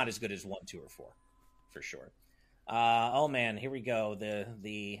 but it's not as good as 1, 2, or 4, for sure. Oh man, here we go.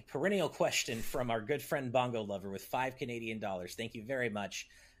 The perennial question from our good friend Bongo Lover with $5 Canadian. Thank you very much,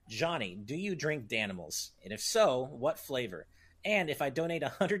 Johnny. Do you drink Danimals? And if so, what flavor? And if I donate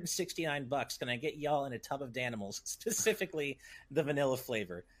 $169, can I get y'all in a tub of Danimals, specifically the vanilla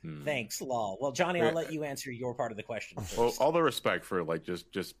flavor? Thanks, lol. Well, Johnny, I'll let you answer your part of the question first. Well, all the respect for like just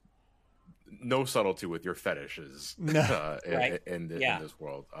no subtlety with your fetishes in this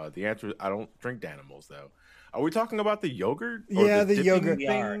world. The answer is I don't drink Danimals though. Are we talking about the yogurt? Yeah, the yogurt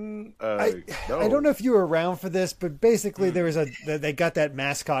thing? No. I don't know if you were around for this, but basically there was they got that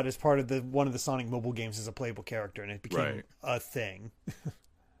mascot as part of one of the Sonic mobile games as a playable character, and it became a thing.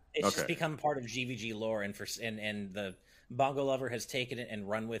 It's just become part of GVG lore, and the Bongo Lover has taken it and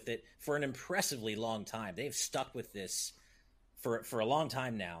run with it for an impressively long time. They've stuck with this for a long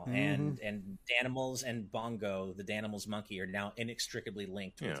time now, and Danimals and Bongo, the Danimals monkey, are now inextricably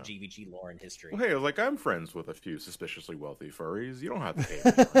linked with GVG lore and history. Well, hey, like I'm friends with a few suspiciously wealthy furries. You don't have to pay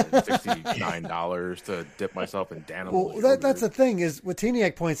 $69 to dip myself in Danimals. Well, that's the thing is what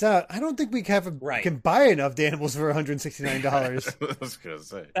Taniac points out. I don't think we can buy enough Danimals for $169. I was gonna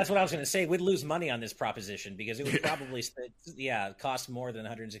say that's what I was gonna say. We'd lose money on this proposition because it would probably cost more than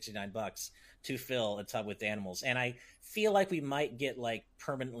 $169 to fill a tub with Danimals, and I feel like we might get like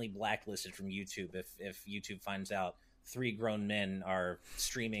permanently blacklisted from YouTube if YouTube finds out 3 grown men are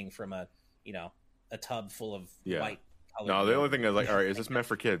streaming from a tub full of white. No, the only thing is like, all right, is this meant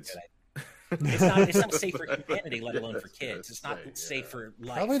for kids? It's not safe for humanity, let alone for kids. It's not safe for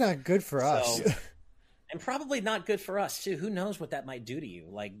life. Probably not good for us. And probably not good for us too. Who knows what that might do to you?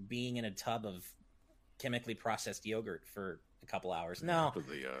 Like being in a tub of chemically processed yogurt for a couple hours. No,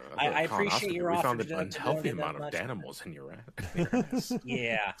 I appreciate your offer. We found an unhealthy amount of Danimals in your ass.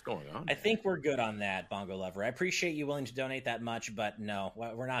 Yeah, what's going on? I think we're good on that, Bongo Lover. I appreciate you willing to donate that much, but no,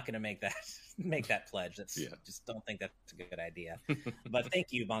 we're not going to make that pledge. Just don't think that's a good idea. But thank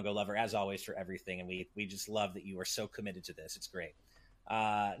you, Bongo Lover, as always, for everything, and we just love that you are so committed to this. It's great.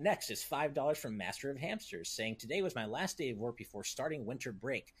 Next is $5 from Master of Hamsters saying, today was my last day of work before starting winter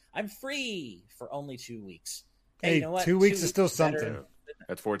break. I'm free for only 2 weeks. Hey, you know what? 2 weeks is still something.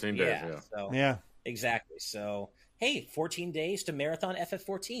 That's 14 days. Yeah. Exactly. So, hey, 14 days to Marathon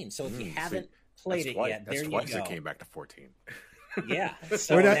FF14. So if you haven't played it yet, there you go. That's twice it came back to 14. Yeah.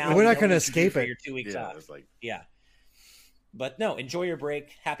 So we're not going to escape it. Your 2 weeks off. But no, enjoy your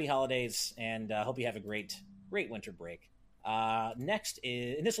break. Happy holidays, and hope you have a great winter break. Next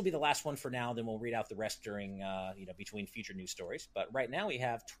is, and this will be the last one for now. Then we'll read out the rest during, between future news stories. But right now we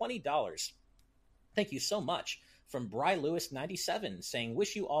have $20. Thank you so much from Bry Lewis 97 saying,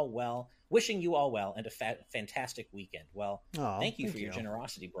 wishing you all well, and a fantastic weekend. Well, thank you for your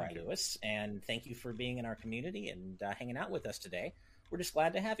generosity, Bry Lewis, and thank you for being in our community and hanging out with us today. We're just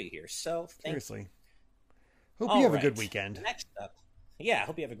glad to have you here. So seriously, hope you have a good weekend. Next up,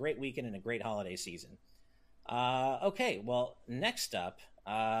 hope you have a great weekend and a great holiday season. Okay, well, next up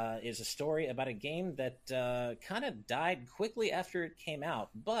is a story about a game that kind of died quickly after it came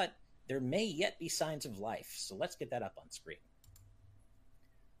out, but there may yet be signs of life. So let's get that up on screen.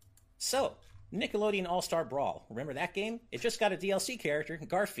 So, Nickelodeon All-Star Brawl. Remember that game? It just got a DLC character,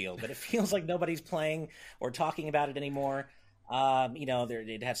 Garfield, but it feels like nobody's playing or talking about it anymore.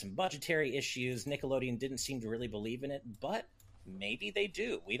 It had some budgetary issues. Nickelodeon didn't seem to really believe in it, but maybe they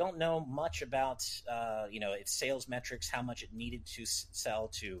do. We don't know much about, its sales metrics, how much it needed to sell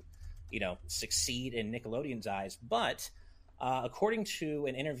to, succeed in Nickelodeon's eyes. But according to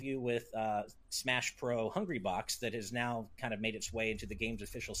an interview with Smash Pro Hungrybox that has now kind of made its way into the game's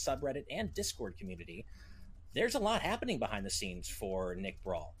official subreddit and Discord community, there's a lot happening behind the scenes for Nick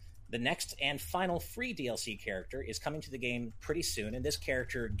Brawl. The next and final free DLC character is coming to the game pretty soon, and this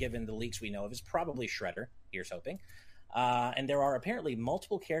character, given the leaks we know of, is probably Shredder. Here's hoping. And there are apparently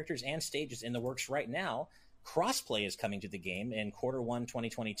multiple characters and stages in the works right now. Crossplay is coming to the game in Q1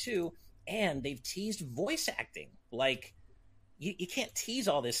 2022, and they've teased voice acting. Like, you can't tease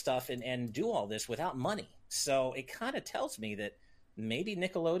all this stuff and do all this without money. So it kind of tells me that maybe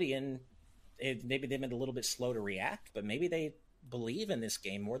Nickelodeon, maybe they've been a little bit slow to react, but maybe they believe in this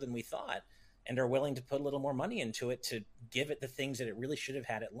game more than we thought and are willing to put a little more money into it to give it the things that it really should have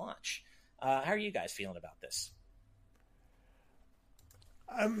had at launch. How are you guys feeling about this?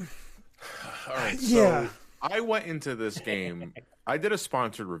 All right, so I went into this game. I did a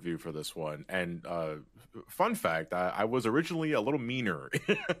sponsored review for this one, and fun fact, I was originally a little meaner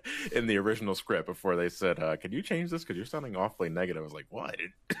in the original script before they said, "Can you change this? Because you're sounding awfully negative." I was like, "What?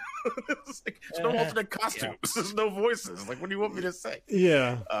 It's like, there's no alternate costumes. Yeah. There's no voices. Like, what do you want me to say?"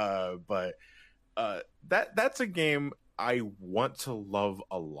 Yeah. But that's a game I want to love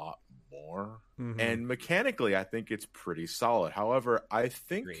a lot more, and mechanically, I think it's pretty solid. However, I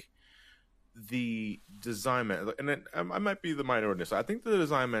think the design, and I might be the minority, so I think the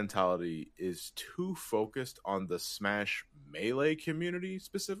design mentality is too focused on the Smash Melee community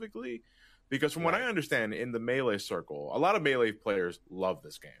specifically, because from what I understand, in the Melee circle, a lot of Melee players love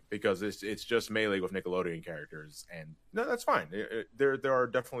this game because it's just Melee with Nickelodeon characters, and no, that's fine. There are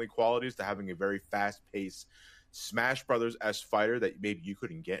definitely qualities to having a very fast-paced Smash Brothers-esque fighter that maybe you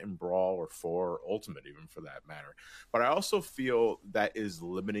couldn't get in Brawl or 4 or Ultimate, even for that matter. But I also feel that is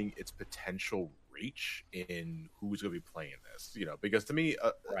limiting its potential reach in who's going to be playing this. Because to me,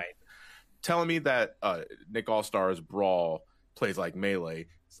 telling me that Nick All-Stars Brawl plays like Melee,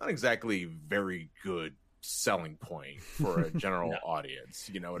 it's not exactly very good selling point for a general audience.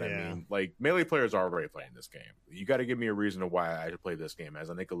 You know what I mean? Like, Melee players are already playing this game. You got to give me a reason of why I should play this game as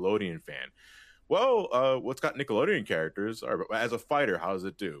a Nickelodeon fan. Well, what's got Nickelodeon characters? As a fighter, how does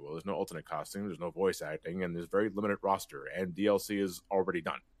it do? Well, there's no alternate costume, there's no voice acting, and there's very limited roster. And DLC is already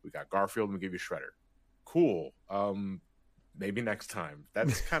done. We got Garfield, and we give you Shredder. Cool. Maybe next time.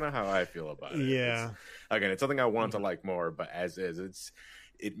 That's kind of how I feel about it. Yeah. It's something I want to like more, but as is,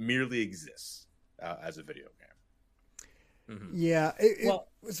 it merely exists as a video game. Yeah.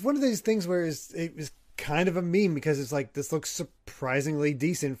 It's one of these things where it was kind of a meme because it's like, this looks surprisingly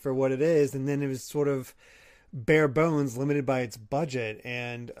decent for what it is, and then it was sort of bare bones, limited by its budget.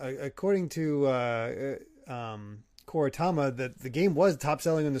 And according to Koritama, that the game was top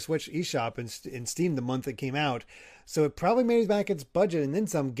selling on the Switch eShop and Steam the month it came out, so it probably made back its budget and then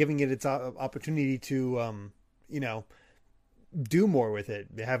some, giving it its opportunity to do more with it.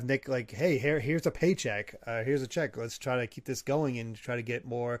 Have Nick like, hey, here's a paycheck, here's a check, let's try to keep this going and try to get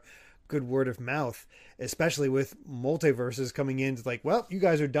more good word of mouth, especially with Multiverses coming in. It's like, well, you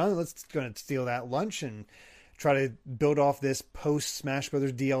guys are done, let's gonna steal that lunch and try to build off this post Smash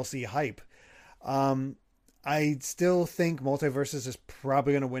Brothers DLC hype. I still think Multiverses is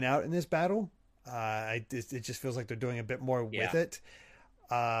probably going to win out in this battle. It just feels like they're doing a bit more with it.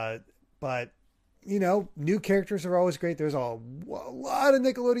 But new characters are always great. There's a lot of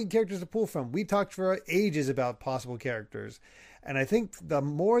Nickelodeon characters to pull from. We talked for ages about possible characters. And I think the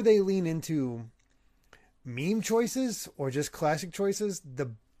more they lean into meme choices or just classic choices,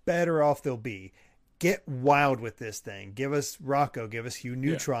 the better off they'll be. Get wild with this thing. Give us Rocco. Give us Hugh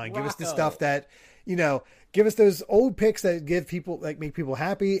Neutron. Give us the stuff that, give us those old picks that make people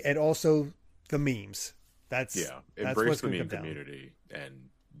happy, and also the memes. That's embrace the meme community, and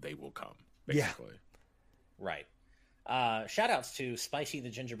they will come. Basically, right. Shout outs to Spicy the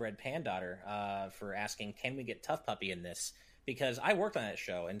Gingerbread Pandaughter for asking, can we get Tough Puppy in this? Because I worked on that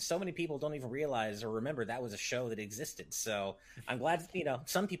show, and so many people don't even realize or remember that was a show that existed. So I'm glad,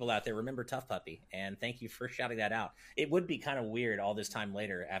 some people out there remember Tough Puppy, and thank you for shouting that out. It would be kind of weird all this time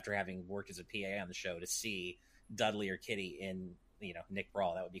later, after having worked as a PA on the show, to see Dudley or Kitty in, Nick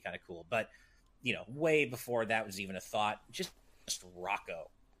Brawl. That would be kind of cool. But, way before that was even a thought, just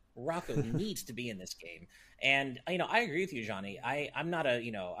Rocco. Rocco needs to be in this game. And, I agree with you, Johnny. I'm not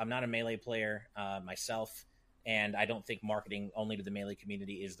a Melee player myself. And I don't think marketing only to the Melee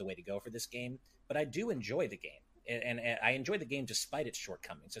community is the way to go for this game. But I do enjoy the game. And I enjoy the game despite its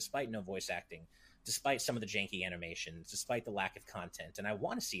shortcomings, despite no voice acting, despite some of the janky animations, despite the lack of content. And I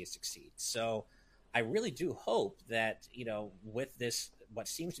want to see it succeed. So I really do hope that, with this, what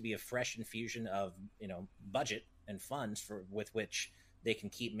seems to be a fresh infusion of, budget and funds with which they can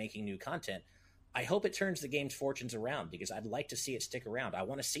keep making new content, I hope it turns the game's fortunes around, because I'd like to see it stick around. I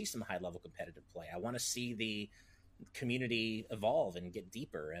want to see some high-level competitive play. I want to see the community evolve and get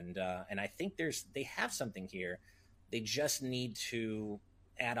deeper. And I think they have something here. They just need to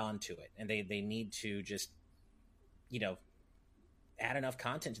add on to it. And they need to just, add enough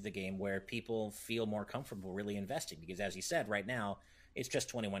content to the game where people feel more comfortable really investing. Because as you said, right now, it's just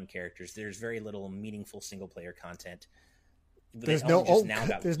 21 characters. There's very little meaningful single-player content. There's no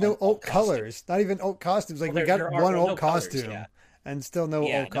alt colors, not even alt costumes. Like, we got one alt costume, and still no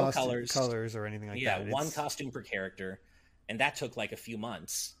alt colors or anything like that. Yeah, one costume per character, and that took like a few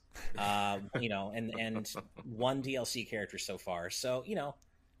months. And one DLC character so far. So,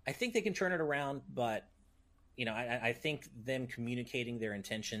 I think they can turn it around, but I think them communicating their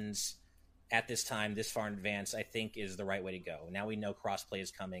intentions at this time, this far in advance, I think is the right way to go. Now we know crossplay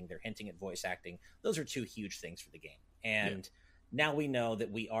is coming. They're hinting at voice acting. Those are two huge things for the game. And now we know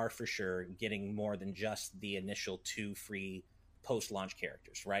that we are for sure getting more than just the initial 2 free post-launch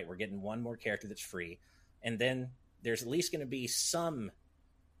characters, right? We're getting one more character that's free. And then there's at least going to be some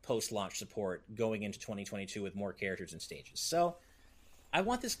post-launch support going into 2022 with more characters and stages. So I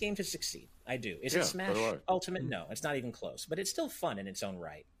want this game to succeed. I do. Is it Smash Ultimate? No, it's not even close. But it's still fun in its own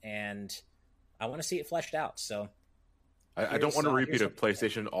right. And I want to see it fleshed out. So I don't want to repeat a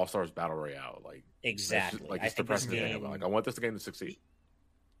PlayStation All-Stars Battle Royale. Exactly. It's depressing game. I want this game to succeed.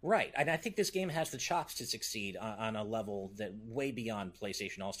 Right. And I think this game has the chops to succeed on a level that way beyond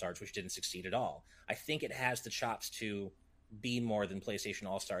PlayStation All-Stars, which didn't succeed at all. I think it has the chops to be more than PlayStation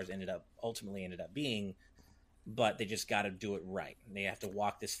All-Stars ultimately ended up being, but they just got to do it right. They have to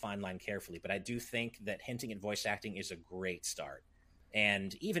walk this fine line carefully. But I do think that hinting at voice acting is a great start.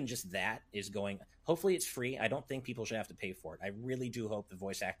 And even just that is going, hopefully it's free. I don't think people should have to pay for it. I really do hope the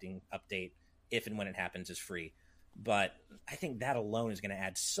voice acting update, if and when it happens, is free. But I think that alone is going to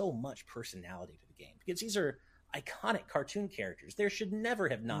add so much personality to the game, because these are iconic cartoon characters. There should never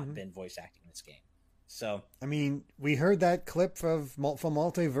have not been voice acting in this game. So, I mean, we heard that clip from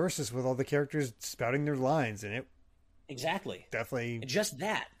Multiversus with all the characters spouting their lines, and it exactly definitely just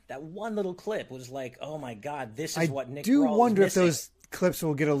that one little clip was like, oh my god, this is what Nick. I do wonder if those clips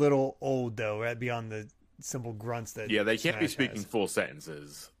will get a little old though, right beyond the simple grunts that. Yeah, they can't be speaking full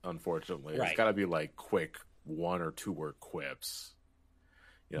sentences, unfortunately. Right. It's got to be like quick 1 or 2 word quips.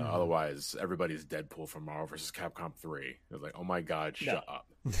 Otherwise everybody's Deadpool from Marvel vs. Capcom 3. It's like, oh my god, shut up.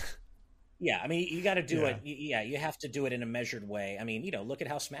 Yeah, I mean, you got to do it. Yeah, you have to do it in a measured way. I mean, look at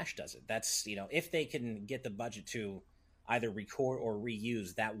how Smash does it. That's, if they can get the budget to either record or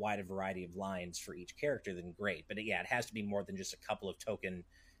reuse that wide a variety of lines for each character, then great. But it has to be more than just a couple of token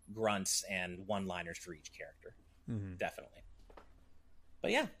grunts and one-liners for each character. Definitely. But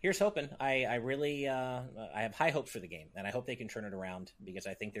yeah, here's hoping. I really I have high hopes for the game, and I hope they can turn it around, because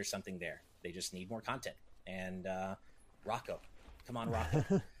I think there's something there. They just need more content. And Rocco, come on,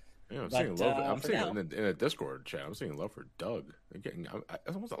 Rocco. Yeah, I'm seeing in a Discord chat. I'm seeing love for Doug.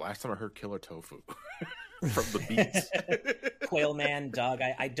 That was the last time I heard Killer Tofu from the Beats. Quail Man, Doug.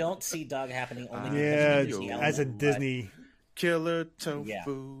 I don't see Doug happening only as a Disney. Killer Tofu. Yeah.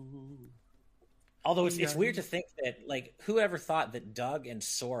 Although it's weird to think that, whoever thought that Doug and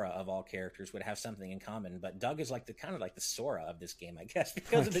Sora of all characters would have something in common, but Doug is kind of like the Sora of this game, I guess,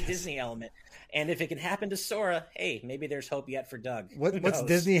 because of the Disney element. And if it can happen to Sora, hey, maybe there's hope yet for Doug. What's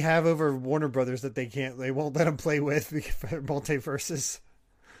Disney have over Warner Brothers that they won't let them play with for multiverses?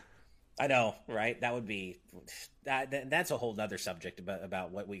 I know, right? That would be that's a whole other subject about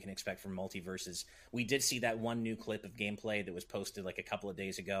what we can expect from multiverses. We did see that one new clip of gameplay that was posted a couple of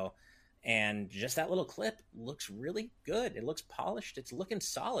days ago. And just that little clip looks really good. It looks polished. It's looking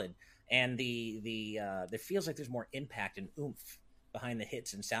solid. And there feels like there's more impact and oomph behind the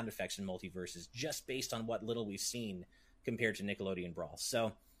hits and sound effects in multiverses, just based on what little we've seen compared to Nickelodeon Brawl.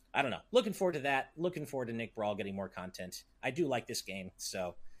 So I don't know. Looking forward to that. Looking forward to Nick Brawl getting more content. I do like this game.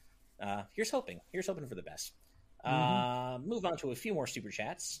 So here's hoping. Here's hoping for the best. Move on to a few more super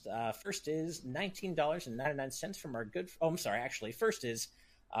chats. First is $19.99 from our good. Oh, I'm sorry. Actually, first is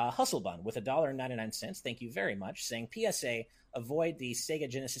Hustlebun with $1.99. Thank you very much. Saying, PSA, avoid the Sega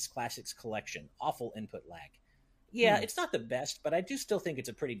Genesis Classics collection. Awful input lag. Yeah, it's not the best, but I do still think it's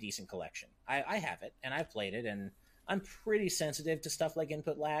a pretty decent collection. I have it, and I've played it, and I'm pretty sensitive to stuff like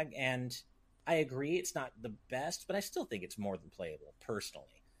input lag, and I agree it's not the best, but I still think it's more than playable, personally.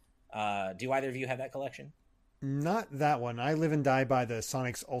 Do either of you have that collection? Not that one. I live and die by the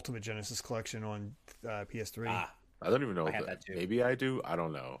Sonic's Ultimate Genesis collection on PS3. I don't even know. Maybe I do. I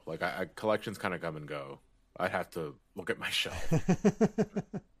don't know. Like collections kind of come and go. I'd have to look at my shelf.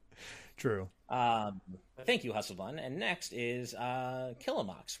 True. Thank you, Hustlebun. And next is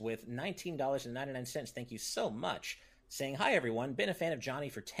Killamox with $19.99. Thank you so much. Saying, hi, everyone. Been a fan of Johnny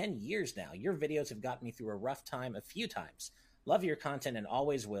for 10 years now. Your videos have gotten me through a rough time a few times. Love your content and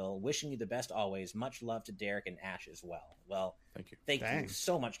always will. Wishing you the best always. Much love to Derek and Ash as well. Well, thank you. Thank you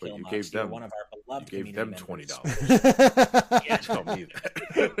so much, Killamox. You're one of our beloved community members. You gave them $20. Yeah, tell me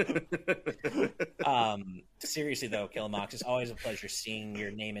that. Seriously, though, Killamox, it's always a pleasure seeing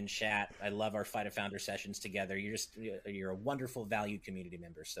your name in chat. I love our Fight of Founder sessions together. You're a wonderful, valued community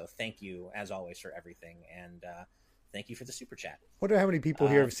member. So thank you, as always, for everything. And thank you for the super chat. Wonder how many people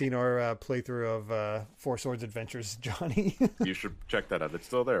here have seen our playthrough of Four Swords Adventures, Johnny. You should check that out. It's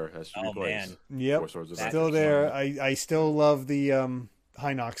still there. Man. Yep. Four Swords Adventures. Still there. I still love the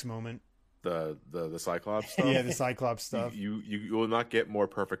Hinox moment. The Cyclops stuff? Yeah, the Cyclops stuff. You will not get more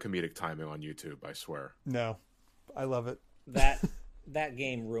perfect comedic timing on YouTube, I swear. No. I love it. That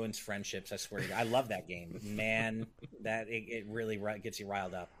game ruins friendships, I swear to God. I love that game. Man, it really gets you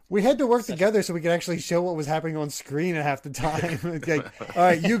riled up. We had to work together so we could actually show what was happening on screen at half the time. Like, all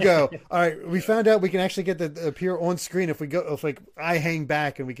right, you go. All right, we found out we can actually get to appear on screen if I hang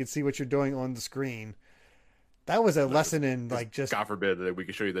back and we can see what you're doing on the screen. That was a lesson in just God forbid that we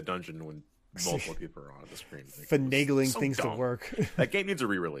could show you the dungeon when multiple people are on the screen. Finagling things to work. That game needs a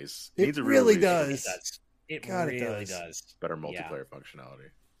re-release. It really does. It really does. Better multiplayer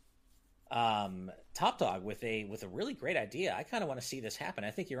functionality. Top Dog with a really great idea. I kind of want to see this happen.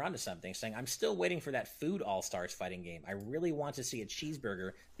 I think you're onto something. Saying I'm still waiting for that Food All Stars fighting game. I really want to see a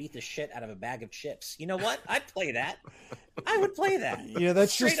cheeseburger beat the shit out of a bag of chips. You know what? I'd play that. I would play that. Yeah,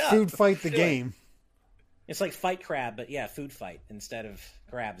 that's just Food Fight the game. It's like Fight Crab, but yeah, Food Fight instead of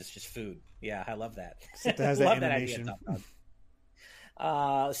crab. It's just food. Yeah, I love that. It has that animation. That idea, Top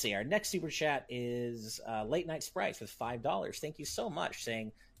Dog. Let's see. Our next super chat is Late Night Sprites with $5. Thank you so much.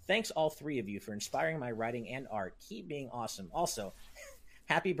 Saying, thanks all three of you for inspiring my writing and art. Keep being awesome. Also,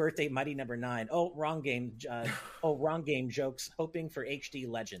 happy birthday, Mighty Number 9. Oh, wrong game. Wrong game jokes. Hoping for HD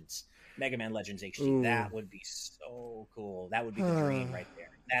Legends. Mega Man Legends HD. Ooh. That would be so cool. That would be the dream right there.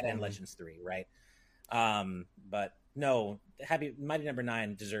 That and Legends 3, right? But no, Mighty Number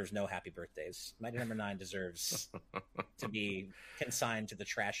 9 deserves no happy birthdays. Mighty Number 9 deserves to be consigned to the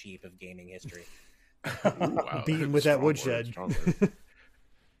trash heap of gaming history. Wow. Beaten with that woodshed.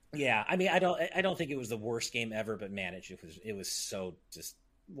 Yeah, I mean, I don't think it was the worst game ever, but man, it was so just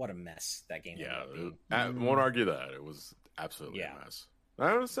what a mess that game. Yeah, I won't argue that it was absolutely a mess.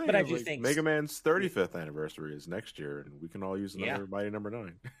 I was saying, but I do think Mega Man's 35th anniversary is next year, and we can all use another Mighty Number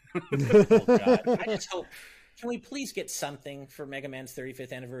 9. Oh, God. I just hope. Can we please get something for Mega Man's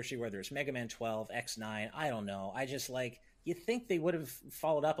 35th anniversary, whether it's Mega Man 12, X9? I don't know. I just you think they would have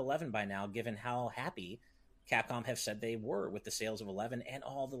followed up 11 by now, given how happy Capcom have said they were with the sales of 11 and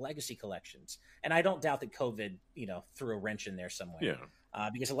all the legacy collections. And I don't doubt that COVID, threw a wrench in there somewhere. Yeah.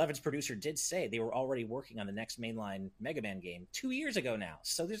 Because 11's producer did say they were already working on the next mainline Mega Man game 2 years ago now.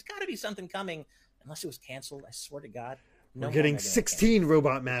 So there's got to be something coming, unless it was canceled. I swear to God. We're getting 16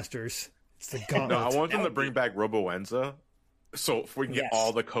 Robot Masters. It's the gauntlet. No, I want them to bring back Roboenza, so we can get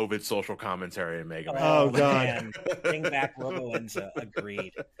all the COVID social commentary in Mega Man. Oh, God. Man. Bring back Roboenza.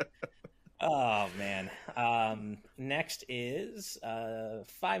 Agreed. Oh, man. Next is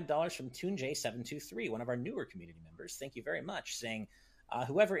 $5 from TuneJ723, one of our newer community members. Thank you very much. Saying,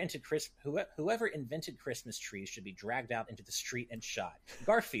 whoever invented Christmas trees should be dragged out into the street and shot.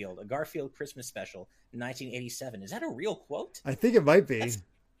 Garfield, a Garfield Christmas special, 1987. Is that a real quote? I think it might be.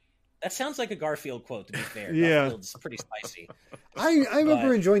 That sounds like a Garfield quote, to be fair. Yeah. Garfield's pretty spicy. I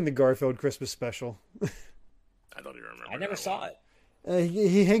remember enjoying the Garfield Christmas special. I don't even remember. I never saw it.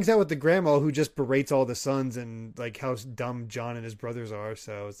 He hangs out with the grandma who just berates all the sons and how dumb John and his brothers are.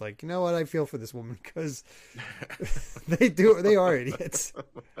 So it's like, you know what? I feel for this woman because they are idiots.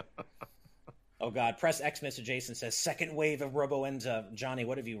 Oh God! Press Xmas to Jason says second wave of Roboenza. Johnny,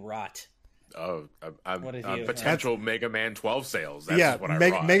 what have you wrought? Oh, I'm potential Mega Man 12 sales. That's what I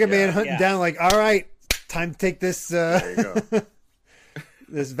wrought. Mega Man hunting down all right, time to take this. There you go.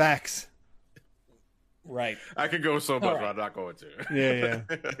 This Vax. Right. I could go so much, but I'm not going to. Yeah.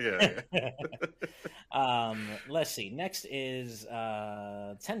 Let's see. Next is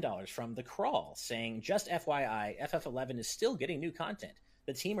 $10 from The Crawl, saying, just FYI, FF11 is still getting new content.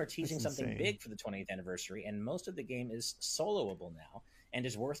 The team are teasing something big for the 20th anniversary, and most of the game is soloable now and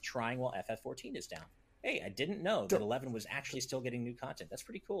is worth trying while FF14 is down. Hey, I didn't know that 11 was actually still getting new content. That's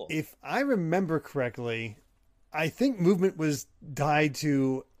pretty cool. If I remember correctly, I think movement was tied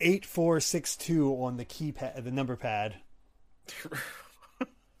to 8462 on the keypad, the number pad,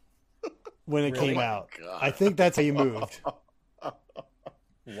 when it came out. God. I think that's how you moved. Wow,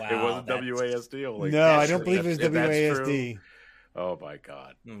 it wasn't WASD. Only. No, I don't believe it was WASD. Oh my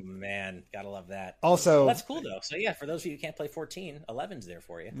God, man, gotta love that. Also, that's cool though. So yeah, for those of you who can't play 14, 11's there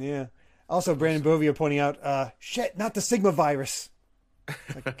for you. Yeah. Also, Brandon Bovia pointing out, shit, not the Sigma virus.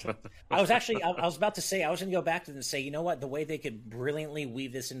 I was about to say, I was going to go back to them and say, you know what? The way they could brilliantly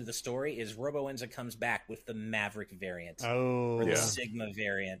weave this into the story is Robo-Enza comes back with the Maverick variant. Or the Sigma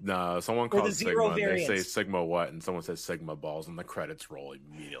variant. No, someone calls Sigma. They say Sigma what? And someone says Sigma balls, and the credits roll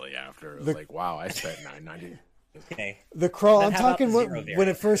immediately after. It was like, wow, I spent $9.90. Okay. The crawl. I'm talking when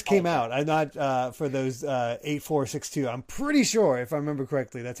it first came out. I'm not for those 8462. I'm pretty sure, if I remember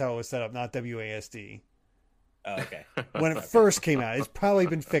correctly, that's how it was set up, not WASD. Oh, okay. When it first came out, it's probably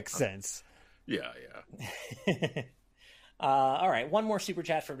been fixed since. Yeah. All right, one more super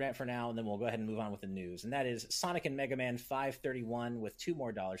chat for now, and then we'll go ahead and move on with the news. And that is Sonic and Mega Man 531 with $2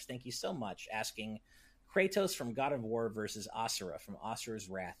 more. Thank you so much. Asking Kratos from God of War versus Asura from Asura's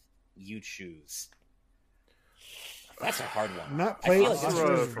Wrath. You choose. That's a hard one. Not played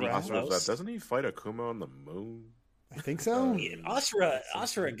Asura from Asura's Wrath. Doesn't he fight Akuma on the moon? I think so.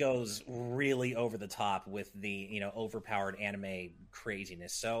 Asura goes really over the top with the overpowered anime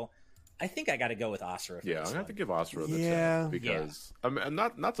craziness. So I think I got to go with Asura. I'm gonna have to give Asura the tip because I mean,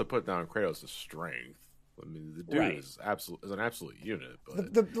 not to put down Kratos' strength. I mean, the dude is an absolute unit, but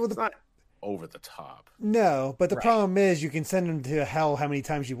it's not over the top. No, but the problem is you can send him to hell how many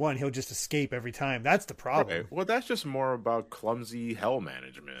times you want. He'll just escape every time. That's the problem. Right. Well, that's just more about clumsy hell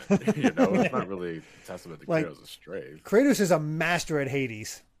management. It's not really a testament to Kratos' strength. Kratos is a master at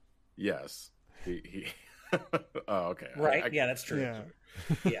Hades. Yes. He oh, okay. Right. Yeah, that's true.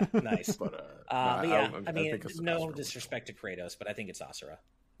 Yeah, nice. But I mean, no disrespect to Kratos, but I think it's Asura.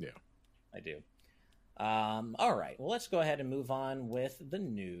 Yeah. I do. All right, well, let's go ahead and move on with the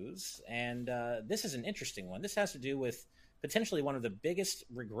news. And this is an interesting one. This has to do with potentially one of the biggest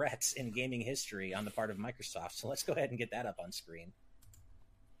regrets in gaming history on the part of Microsoft. So let's go ahead and get that up on screen.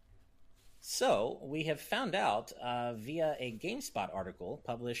 So we have found out via a GameSpot article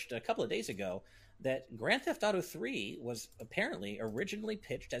published a couple of days ago that Grand Theft Auto 3 was apparently originally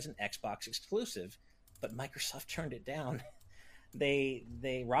pitched as an Xbox exclusive, but Microsoft turned it down. They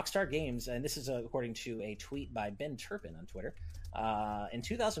Rockstar Games, and this is according to a tweet by Ben Turpin on Twitter. In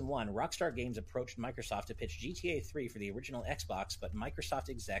 2001, Rockstar Games approached Microsoft to pitch GTA 3 for the original Xbox, but Microsoft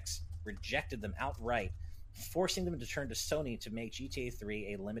execs rejected them outright, forcing them to turn to Sony to make GTA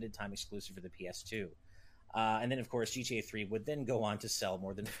 3 a limited time exclusive for the PS2. And then, of course, GTA 3 would then go on to sell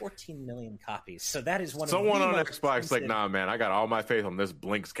more than 14 million copies. So that is someone on Xbox like, nah, man, I got all my faith on this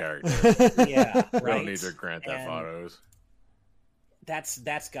Blinks character. Yeah, right. Don't need your Grand Theft Autos.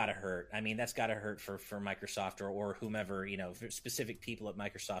 That's got to hurt. I mean, that's got to hurt for Microsoft or whomever, specific people at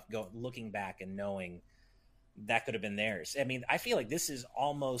Microsoft looking back and knowing that could have been theirs. I mean, I feel like this is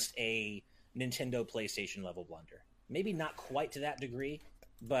almost a Nintendo PlayStation level blunder. Maybe not quite to that degree,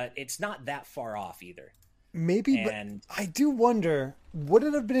 but it's not that far off either. Maybe, but I do wonder, would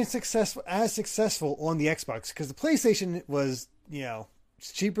it have been as successful on the Xbox? Because the PlayStation was,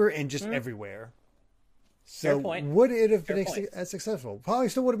 it's cheaper and just everywhere. So would it have been as successful? Probably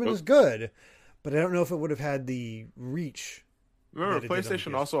still would have been as good, but I don't know if it would have had the reach. Remember,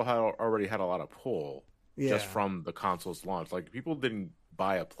 PlayStation also already had a lot of pull just from the console's launch. Like, people didn't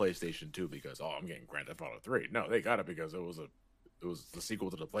buy a PlayStation 2 because, I'm getting Grand Theft Auto 3. No, they got it because it was the sequel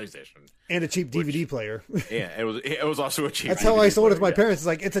to the PlayStation and a cheap DVD player. Yeah, it was also a cheap. That's how I sold it to my parents. It's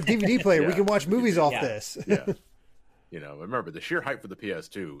like, it's a DVD player. We can watch movies off this. Yeah. Remember, the sheer hype for the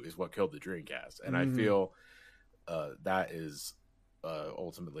PS2 is what killed the Dreamcast, and I feel that is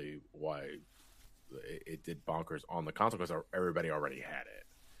ultimately why it did bonkers on the console, because everybody already had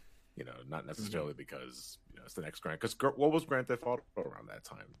it. Not necessarily because it's the next Grand. Because what was Grand Theft Auto around that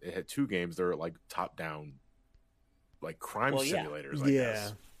time? It had two games that were like top-down, like crime simulators. I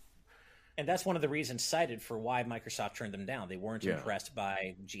guess. And that's one of the reasons cited for why Microsoft turned them down. They weren't impressed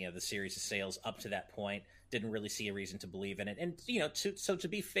by the series of sales up to that point. Didn't really see a reason to believe in it. And to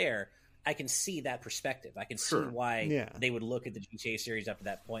be fair, I can see that perspective. I can see why they would look at the GTA series up to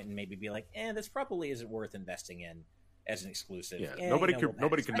that point and maybe be like, this probably isn't worth investing in as an exclusive. Yeah, nobody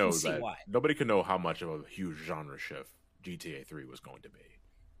can know that. Why. Nobody can know how much of a huge genre shift GTA 3 was going to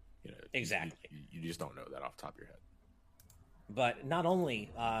be. Exactly. You just don't know that off the top of your head. But not only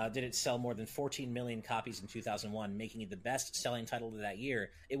did it sell more than 14 million copies in 2001, making it the best-selling title of that year,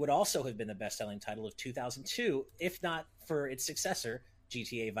 it would also have been the best-selling title of 2002, if not for its successor,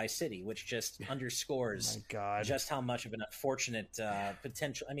 GTA Vice City, which just underscores just how much of an unfortunate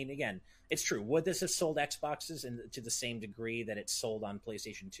potential. I mean, again, it's true. Would this have sold Xboxes to the same degree that it sold on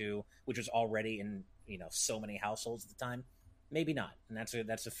PlayStation 2, which was already in so many households at the time? Maybe not, and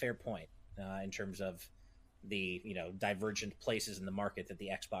that's a fair point in terms of the divergent places in the market that the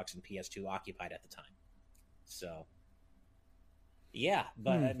Xbox and PS2 occupied at the time. So, yeah,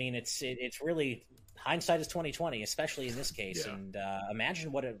 but I mean, it's really hindsight is 20/20, especially in this case. Yeah. And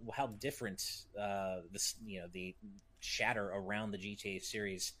imagine how different the chatter around the GTA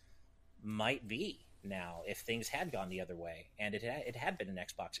series might be now if things had gone the other way and it had been an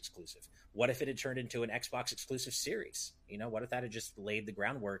Xbox exclusive. What if it had turned into an Xbox exclusive series? What if that had just laid the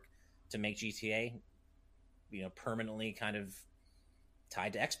groundwork to make GTA permanently kind of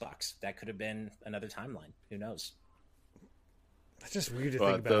tied to Xbox? That could have been another timeline. Who knows? That's just weird to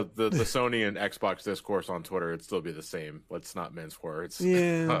think about. The Sony and Xbox discourse on Twitter, it'd still be the same. Let's not mince words.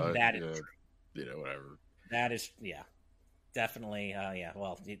 Yeah, that is true. Whatever. That is, definitely. Yeah.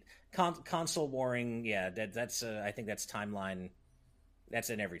 Well, console warring. Yeah, that's. I think that's timeline. That's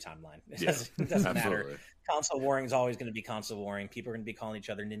in every timeline. It doesn't matter. Console warring is always going to be console warring. People are going to be calling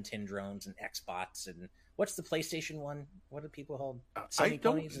each other Nintendrones and Xbots. And what's the PlayStation one? What do people hold? Sony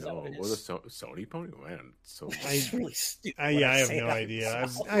ponies? Is that what it is? What is Sony pony? Man, it's really stupid. I have no idea.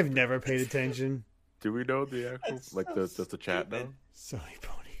 I've never paid attention. Do we know the actual does the chat know? Sony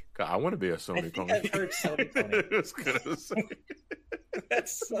pony. God, I want to be a Sony pony. I've heard Sony pony. I was gonna say.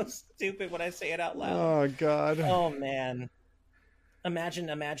 That's so stupid when I say it out loud. Oh God. Oh man.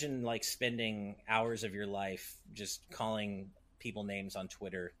 Imagine like spending hours of your life just calling people names on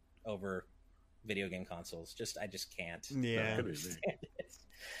Twitter over video game consoles. I just can't. Yeah.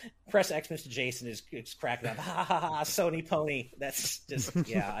 Press Xmas to Jason is cracking up. Ha ha ha! Sony pony. That's just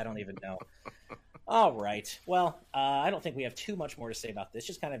I don't even know. All right. Well, I don't think we have too much more to say about this.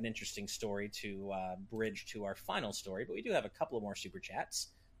 Just kind of an interesting story to bridge to our final story. But we do have a couple of more super chats.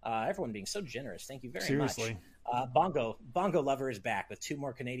 Everyone being so generous. Thank you very much. Bongo Lover is back with 2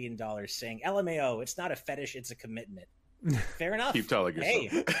 more Canadian dollars saying, LMAO, it's not a fetish, it's a commitment. Fair enough. Keep telling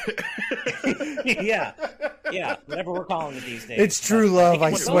yourself. Hey. Yeah. Whatever we're calling it these days. It's true love,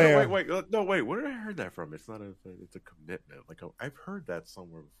 I swear. Wait. No, wait. Where did I heard that from? It's not it's a commitment. Like I've heard that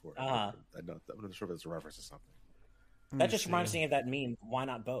somewhere before. I'm not sure if it's a reference to something. That just reminds me of that meme. Why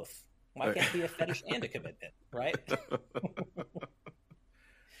not both? Why can't it be a fetish and a commitment, right?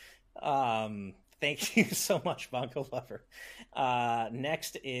 Thank you so much, Bongo Lover.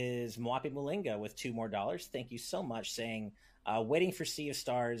 Next is Mwapi Mulinga with $2 more. Thank you so much, saying waiting for Sea of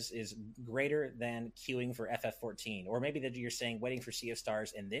Stars is greater than queuing for FF14. Or maybe that you're saying waiting for Sea of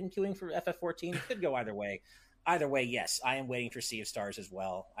Stars and then queuing for FF14. Could go either way. Either way, yes, I am waiting for Sea of Stars as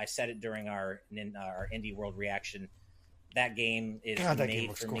well. I said it during our Indie World reaction. That game is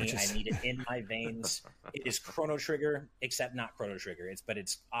made for me. I need it in my veins. It is Chrono Trigger, except not Chrono Trigger. But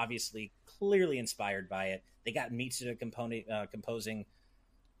it's obviously clearly inspired by it. They got Mitsuda composing.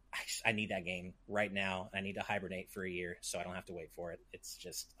 I need that game right now. I need to hibernate for a year so I don't have to wait for it. It's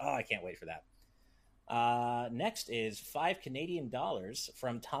just, I can't wait for that. Next is $5 Canadian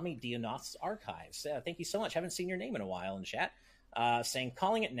from Tommy Dionoth's Archives. Thank you so much. Haven't seen your name in a while in chat. Saying,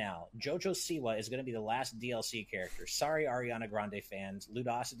 calling it now, Jojo Siwa is going to be the last DLC character. Sorry, Ariana Grande fans.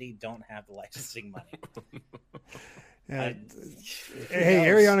 Ludosity don't have the licensing money. Hey,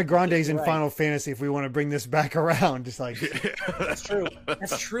 Ariana Grande's in Final Fantasy if we want to bring this back around. Just like That's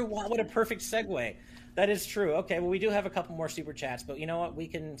true. Wow, what a perfect segue. That is true. Okay, well, we do have a couple more super chats, but you know what? We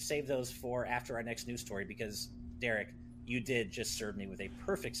can save those for after our next news story because, Derek, you did just serve me with a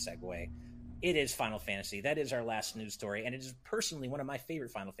perfect segue. It is Final Fantasy. That is our last news story, and it is personally one of my favorite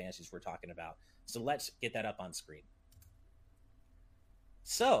Final Fantasies we're talking about. So let's get that up on screen.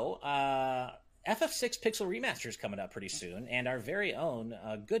 So, FF6 Pixel Remaster is coming up pretty soon, and our very own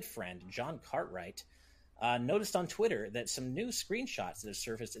good friend, John Cartwright, noticed on Twitter that some new screenshots that have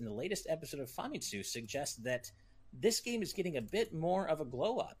surfaced in the latest episode of Famitsu suggest that this game is getting a bit more of a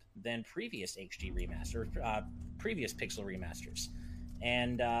glow-up than previous HD remaster, previous Pixel remasters.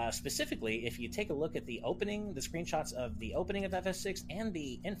 And specifically, if you take a look at the screenshots of the opening of FF6 and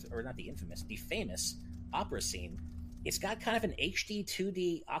the famous opera scene, it's got kind of an HD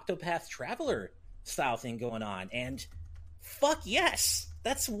 2D Octopath Traveler style thing going on. And fuck yes,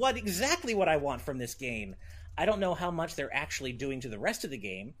 that's exactly what I want from this game. I don't know how much they're actually doing to the rest of the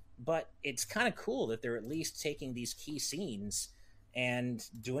game, but it's kind of cool that they're at least taking these key scenes and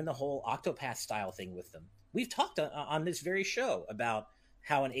doing the whole Octopath style thing with them. We've talked on this very show about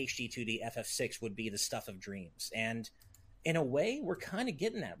how an HD 2D FF6 would be the stuff of dreams. And in a way, we're kind of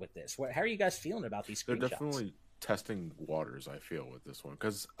getting that with this. How are you guys feeling about these screenshots? testing waters. I feel with this one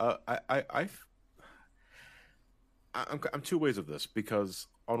because I'm two ways of this, because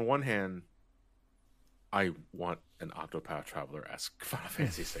on one hand, I want an Octopath Traveler-esque Final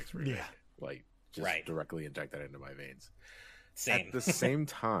Fantasy VI remake, like just directly inject that into my veins. Same. At the same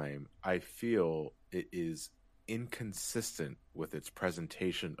time, I feel it is inconsistent with its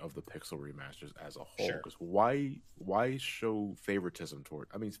presentation of the Pixel remasters as a whole. Because why show favoritism toward?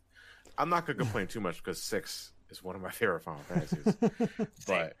 I mean, I'm not going to complain too much because 6 is one of my favorite Final Fantasies,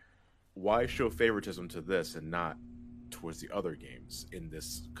 but why show favoritism to this and not towards the other games in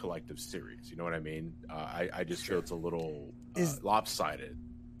this collective series? You know what I mean? I just feel it's a little lopsided.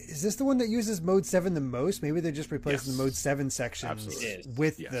 Is this the one that uses Mode 7 the most? Maybe they're just replacing the Mode 7 sections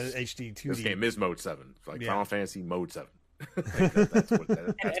with the HD 2D. This game is Mode 7. It's like Final Fantasy Mode 7.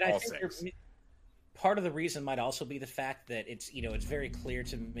 That's all 6. Part of the reason might also be the fact that it's very clear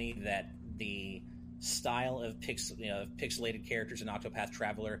to me that the style of pixelated characters in Octopath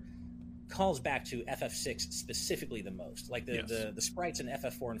Traveler calls back to FF6 specifically the most. Like the sprites in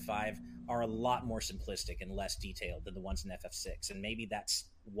FF4 and 5 are a lot more simplistic and less detailed than the ones in FF6, and maybe that's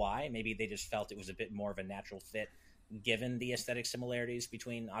why. Maybe they just felt it was a bit more of a natural fit given the aesthetic similarities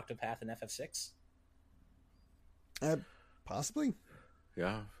between Octopath and FF6. Possibly.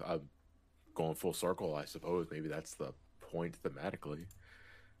 Yeah, going full circle, I suppose. Maybe that's the point thematically.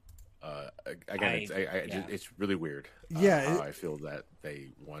 Again, it's really weird. How I feel that they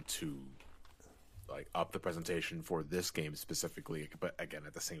want to like up the presentation for this game specifically, but again,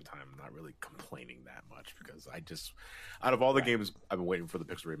 at the same time, I'm not really complaining that much because I just, out of all the games I've been waiting for the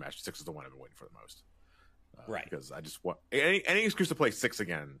Pixel Rematch, 6 is the one I've been waiting for the most. Because I just want any excuse to play 6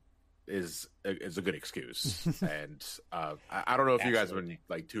 again is a good excuse. And I don't know if you guys have been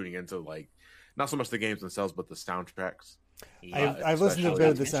like tuning into like not so much the games themselves, but the soundtracks. I've listened to a bit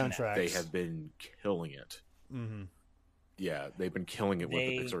of the soundtracks. They have been killing it. Mm-hmm. Yeah, they've been killing it with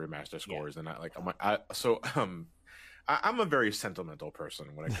the Pixel Remaster scores, and I'm a very sentimental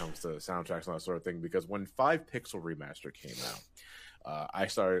person when it comes to soundtracks and that sort of thing. Because when 5 Pixel Remaster came out, I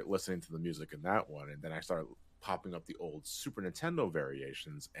started listening to the music in that one, and then I started popping up the old Super Nintendo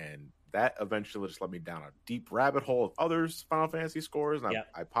variations, and that eventually just led me down a deep rabbit hole of other Final Fantasy scores. And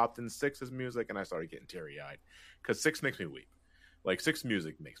I popped in 6's music, and I started getting teary-eyed because 6 makes me weep. Like 6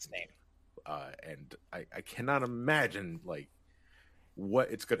 music makes me weep. And I cannot imagine like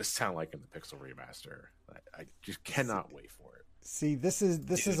what it's going to sound like in the Pixel Remaster. I just cannot wait for it. See, this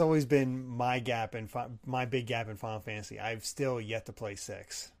has always been my big gap in Final Fantasy. I've still yet to play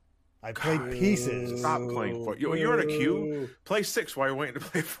 6. I played pieces. Stop playing 4. You're in a queue. Play 6 while you're waiting to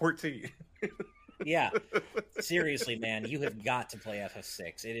play 14. Yeah, seriously, man, you have got to play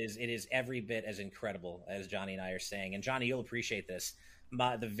FF6. It is every bit as incredible as Johnny and I are saying. And Johnny, you'll appreciate this.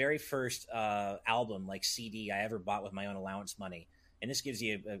 The very first album, like CD, I ever bought with my own allowance money, and this gives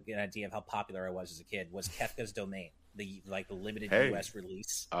you an idea of how popular I was as a kid, was Kefka's Domain, the limited US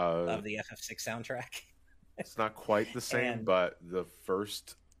release of the FF6 soundtrack. It's not quite the same, but the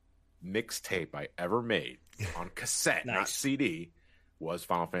first mixtape I ever made on cassette, not CD, was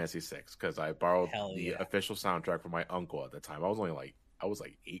Final Fantasy VI, because I borrowed the official soundtrack from my uncle at the time. I was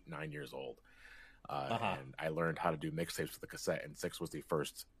like 8-9 years old. And I learned how to do mixtapes with the cassette, and 6 was the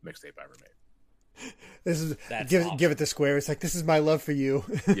first mixtape I ever made. This is give it to Square. It's like, this is my love for you.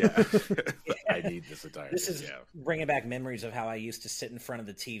 Yeah, I need this entire. This is bringing back memories of how I used to sit in front of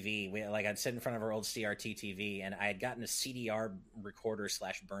the TV. I'd sit in front of our old CRT TV, and I had gotten a CDR recorder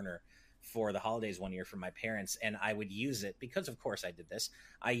 / burner for the holidays one year from my parents, and I would use it because, of course, I did this.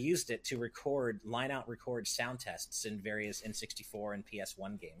 I used it to record sound tests in various N64 and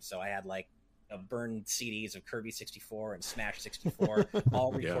PS1 games. So I had burned CDs of Kirby 64 and Smash 64,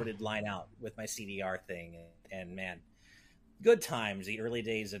 all recorded line out with my CDR thing. And man, good times, the early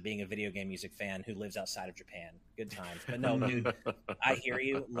days of being a video game music fan who lives outside of Japan. Good times. But no, dude, I hear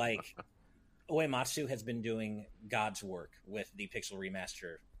you. Like, Uematsu has been doing God's work with the Pixel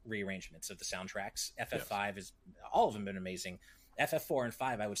Remaster rearrangements of the soundtracks. FF5 is, all of them been amazing. FF4 and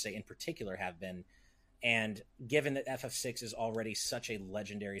 5, I would say in particular, have been. And given that FF6 is already such a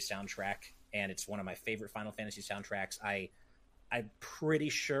legendary soundtrack, and it's one of my favorite Final Fantasy soundtracks, I'm pretty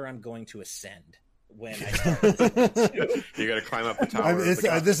sure I'm going to ascend when I start. You got to climb up the tower.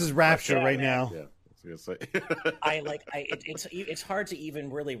 This is Rapture right now. Yeah. It's hard to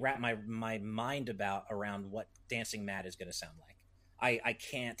even really wrap my mind around what Dancing Mad is going to sound like. I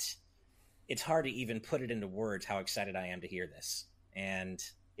can't. It's hard to even put it into words how excited I am to hear this, and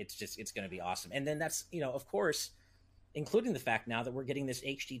it's going to be awesome. And then that's, of course, including the fact now that we're getting this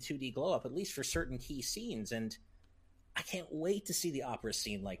HD 2D glow up, at least for certain key scenes. And I can't wait to see the opera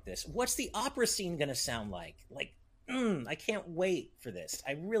scene like this. What's the opera scene going to sound like? I can't wait for this.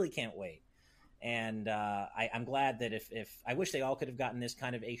 I really can't wait. And I'm glad that if I wish they all could have gotten this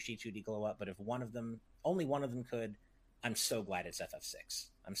kind of HD2D glow up, but if only one of them could, I'm so glad it's FF6.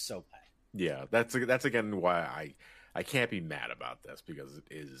 I'm so glad. Yeah, that's again why I can't be mad about this, because it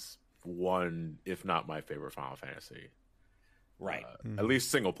is one, if not my favorite Final Fantasy. Right. At least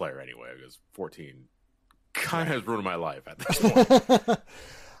single player anyway, because 14 kind of has ruined my life at this point.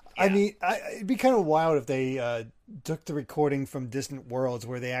 I mean, it'd be kind of wild if they took the recording from Distant Worlds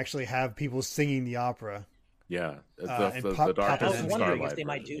where they actually have people singing the opera. Yeah, the Darkness and Starlight. If they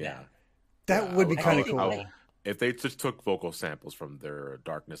might do that. That would be kind of cool. If they just took vocal samples from their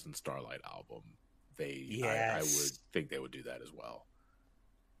Darkness and Starlight album, I would think they would do that as well.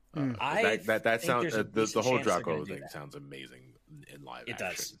 That sounds the whole Draco thing sounds amazing in live action. It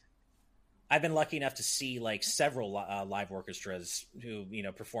does. I've been lucky enough to see several live orchestras who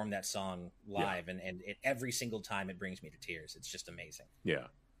perform that song live, and every single time it brings me to tears. It's just amazing. Yeah.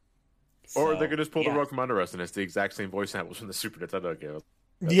 Or they could just pull the rug from under us, and it's the exact same voice samples from the Super Nintendo game.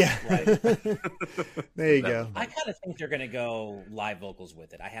 Yeah. Right. There you go. I kind of think they're going to go live vocals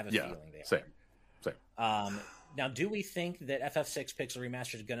with it. I have a feeling they are. Same. Now, do we think that FF6 Pixel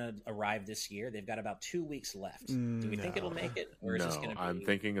Remastered is going to arrive this year? They've got about 2 weeks left. Do we think it'll make it? Or is this going to be I'm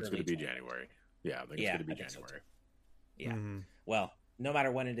thinking it's going to be January. Yeah, I think it's going to be January. So yeah. Well, no matter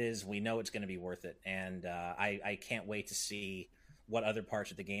when it is, we know it's going to be worth it. And I can't wait to see what other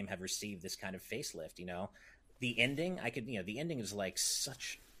parts of the game have received this kind of facelift, The ending, the ending is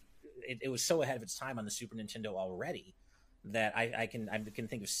it was so ahead of its time on the Super Nintendo already that I can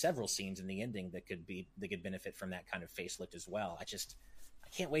think of several scenes in the ending that could benefit from that kind of facelift as well. I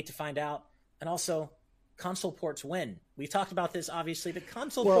can't wait to find out. And also, console ports win. We've talked about this, obviously. The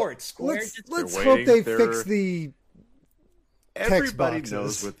console ports. Square let's hope they fix the everybody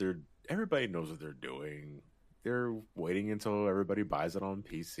knows what they're doing. They're waiting until everybody buys it on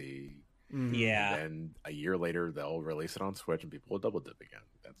PC. Yeah. And a year later, they'll release it on Switch, and people will double dip again.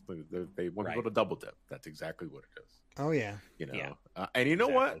 They want people to double dip. That's exactly what it is. Oh yeah. And you know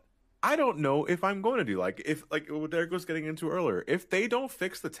what? I don't know if I'm going to do if what Derek was getting into earlier. If they don't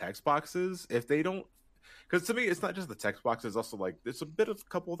fix the text boxes, because to me it's not just the text boxes. Also, there's a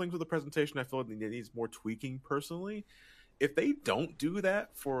couple of things with the presentation I feel like it needs more tweaking personally. If they don't do that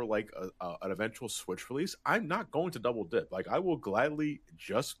for an eventual Switch release, I'm not going to double dip. I will gladly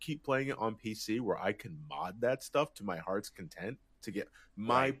just keep playing it on PC where I can mod that stuff to my heart's content to get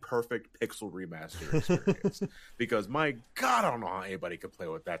my perfect pixel remaster experience. Because my God, I don't know how anybody could play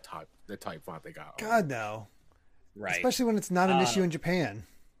with the type font they got. God, no. Right. Especially when it's not an issue in Japan.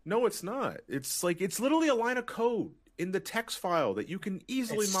 No, it's not. It's it's literally a line of code in the text file that you can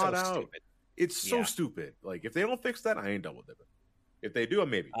easily mod out. Stupid. It's so stupid. If they don't fix that, I ain't double dipping. If they do,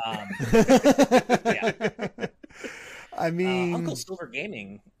 maybe. I mean, Uncle Silver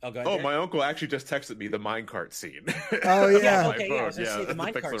Gaming. Oh, go ahead. Oh, my uncle actually just texted me the minecart scene. Oh yeah, okay, the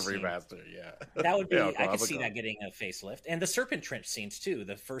minecart scene. Remaster. Yeah, that would be. I could see that getting a facelift, and the Serpent Trench scenes too.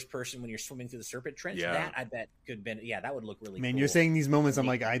 The first person when you're swimming through the Serpent Trench. Yeah. That I bet could be. Yeah, that would look really. Man, cool. You're saying these moments. I'm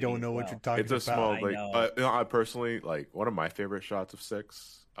I don't know what you're talking about. It's a small. I personally one of my favorite shots of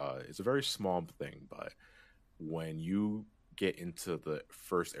 6. It's a very small thing, but when you get into the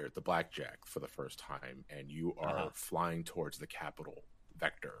first area, the Blackjack, for the first time, and you are flying towards the Capitol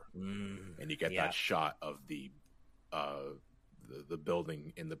Vector, and you get that shot of the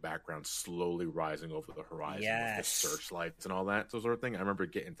building in the background slowly rising over the horizon with the searchlights and all that sort of thing. I remember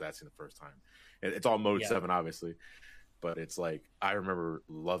getting to that scene the first time. It's all mode 7, obviously, but it's I remember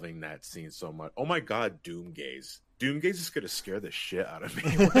loving that scene so much. Oh my God, Doomgaze is gonna scare the shit out of me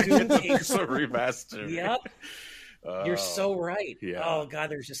when I get the Pixel Remaster. Yep. You're so right. Yeah. Oh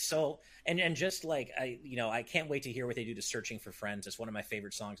God, there's just so and just I can't wait to hear what they do to Searching for Friends. It's one of my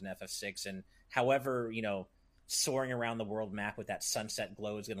favorite songs in FF6, and however soaring around the world map with that sunset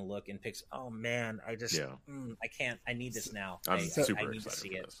glow is going to look in Pixel. Oh man, I just I can't. I need this now. I'm super excited to see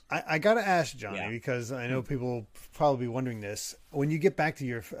it. I got to ask Johnny because I know people will probably be wondering this. When you get back to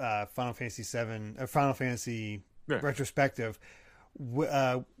your Final Fantasy 7 or Final Fantasy retrospective,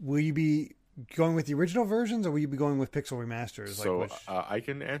 will you be going with the original versions, or will you be going with pixel remasters? So I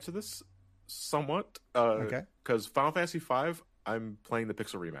can answer this somewhat. Okay. Because Final Fantasy V, I'm playing the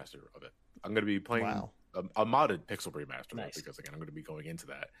pixel remaster of it. I'm going to be playing a modded pixel remaster because again, I'm going to be going into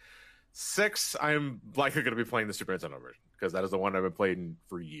that. 6, I'm likely going to be playing the Super Nintendo version because that is the one I've been playing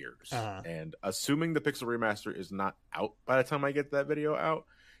for years. And assuming the pixel remaster is not out by the time I get that video out,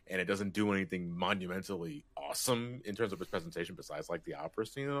 and it doesn't do anything monumentally awesome in terms of its presentation besides like the opera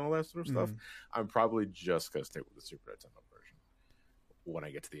scene and all that sort of stuff, I'm probably just gonna stick with the Super Nintendo version when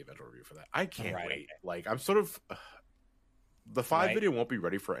I get to the eventual review for that. I can't wait. Okay. Like I'm sort of the 5 video won't be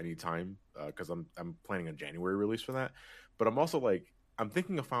ready for any time because I'm planning a January release for that. But I'm also like I'm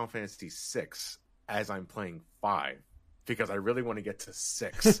thinking of Final Fantasy 6 as I'm playing 5 because I really want to get to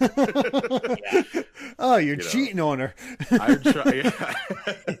 6. Oh, you're cheating on her. I'm trying.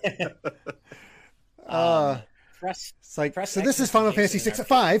 So this is Final Fantasy 6 at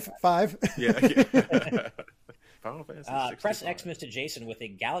 5. Yeah. Final Fantasy Press Xmas to Jason with a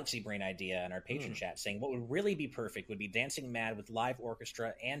Galaxy Brain idea in our patron chat saying what would really be perfect would be Dancing Mad with live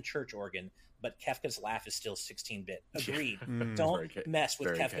orchestra and church organ, but Kefka's laugh is still 16-bit. Agreed. Don't mess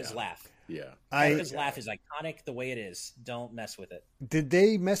with Kefka's laugh. Yeah. Kefka's laugh is iconic the way it is. Don't mess with it. Did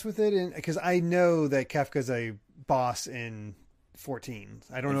they mess with it? Because I know that Kefka's a boss in 14.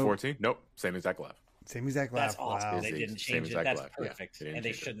 I don't know. 14? Nope. Same exact laugh. Same exact laugh. That's awesome. Wow. They didn't change it. That's perfect. And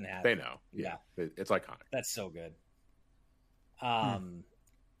they shouldn't have. They know. Yeah. It's iconic. That's so good. What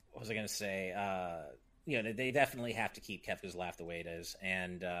was I going to say? They definitely have to keep Kefka's laugh the way it is.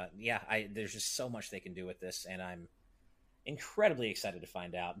 And there's just so much they can do with this. And I'm incredibly excited to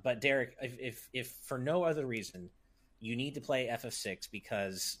find out. But Derek, if for no other reason, you need to play FF6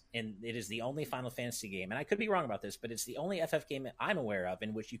 because it is the only Final Fantasy game, and I could be wrong about this, but it's the only FF game that I'm aware of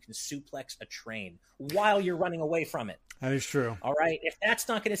in which you can suplex a train while you're running away from it. That is true. All right, if that's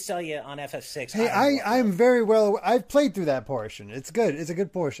not going to sell you on FF6, hey, I'm very well. I've played through that portion. It's good. It's a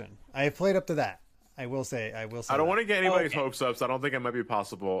good portion. I have played up to that. I will say. I don't want to get anybody's hopes up, so I don't think it might be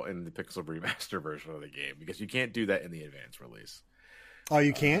possible in the Pixel Remaster version of the game because you can't do that in the advanced release. Oh,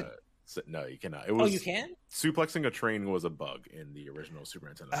 you can't. No, you cannot. It was, you can? Suplexing a train was a bug in the original Super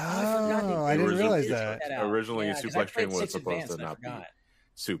Nintendo. Oh, I didn't realize that. Originally, a suplex train was supposed to not be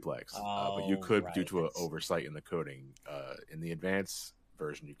suplex, but you could due to an oversight in the coding. In the advanced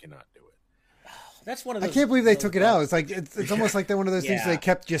version, you cannot do it. That's one of those. I can't believe they took it out. It's like it's almost like they're one of those things they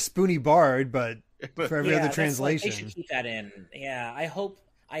kept just spoony barred, but for every other translation, they should keep that in. Yeah, I hope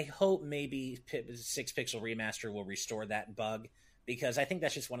maybe 6 Pixel Remaster will restore that bug. Because I think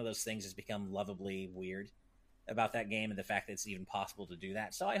that's just one of those things that's become lovably weird about that game and the fact that it's even possible to do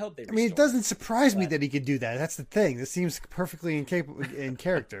that. So I hope they restore it doesn't surprise me that he could do that. That's the thing. This seems perfectly in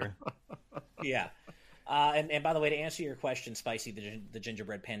character. Yeah. And by the way, to answer your question, Spicy, the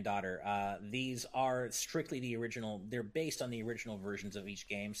Gingerbread Pandaughter, these are strictly the original. They're based on the original versions of each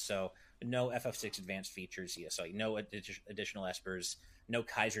game. So no FF6 advanced features. Yeah, so no additional espers, no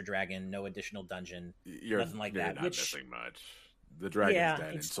Kaiser Dragon, no additional dungeon, nothing like that. Not missing much. The Dragon's Den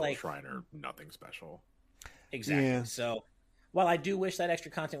and Soul Shrine are nothing special. Exactly. Yeah. So, while I do wish that extra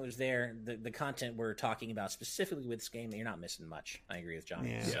content was there, the content we're talking about specifically with this game, you're not missing much. I agree with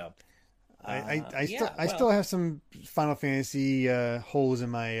Johnny. Yeah. So, I still have some Final Fantasy holes in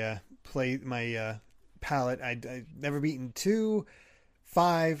my palette. I've never beaten 2,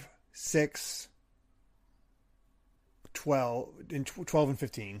 5, 6, 12, and 12 and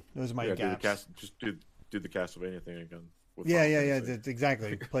 15. Those are my gaps. Just do the Castlevania thing again. Yeah,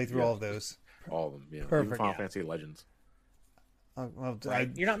 exactly. Play through all of those. All of them, yeah. Perfect. Even Final Fantasy Legends. Well,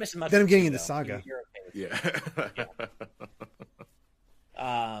 you're not missing much. Then I'm getting into Saga. You're okay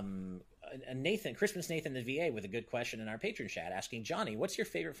with Christmas Nathan the VA with a good question in our patron chat asking, Johnny, what's your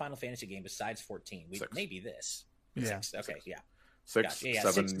favorite Final Fantasy game besides 14? Maybe this. Yeah. 6. Okay, yeah. 6,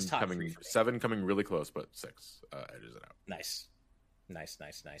 7 coming really close, but 6 edges it out. Nice.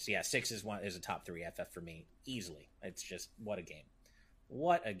 Yeah, 6 is a top 3 FF for me easily. It's just what a game.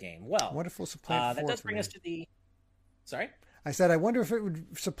 Well, what if we'll supplant 4 that does bring us to the. Sorry, I said I wonder if it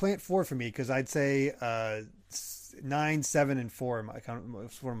would supplant 4 for me because I'd say 9, 7, and 4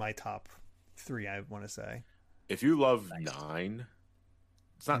 are my top 3. I want to say. If you love 9,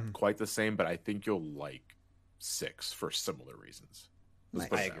 it's not quite the same, but I think you'll like 6 for similar reasons.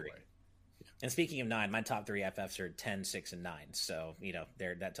 I agree. And speaking of 9, my top 3 FFs are 10, 6, and 9. So,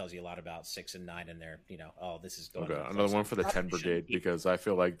 that tells you a lot about 6 and 9 and they're, this is going on. Another one for the 10 Brigade because I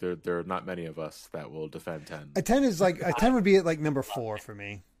feel like there are not many of us that will defend 10. A 10 is like, a 10 would be at like number 4 for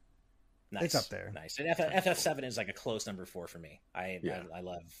me. Nice. It's up there. Nice. And FF7 is like a close number 4 for me. I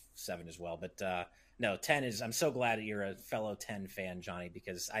love 7 as well. But no, 10 is, I'm so glad that you're a fellow 10 fan, Johnny,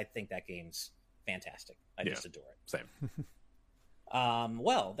 because I think that game's fantastic. I just adore it. Same.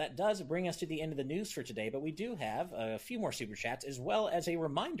 Well, that does bring us to the end of the news for today, but we do have a few more super chats as well as a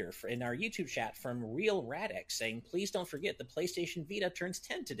reminder in our YouTube chat from Real Radix saying, please don't forget the PlayStation Vita turns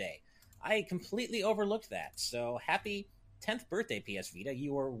 10 today. I completely overlooked that. So happy 10th birthday, PS Vita.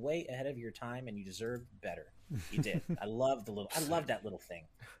 You are way ahead of your time and you deserve better. You did. I love that little thing.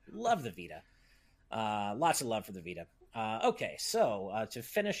 Love the Vita. Lots of love for the Vita. Okay, so to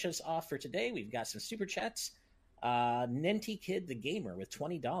finish us off for today, we've got some super chats. Ninty Kid the Gamer with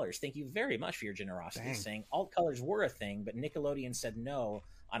 $20. Thank you very much for your generosity. Dang. Saying alt colors were a thing, but Nickelodeon said no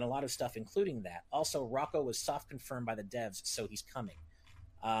on a lot of stuff, including that. Also, Rocco was soft confirmed by the devs, so he's coming.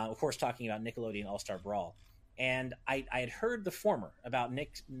 Of course, talking about Nickelodeon All-Star Brawl. And I had heard the former about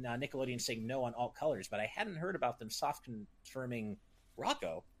Nickelodeon saying no on alt colors, but I hadn't heard about them soft confirming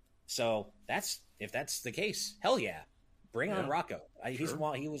Rocco. So if that's the case, hell yeah, bring on Rocco.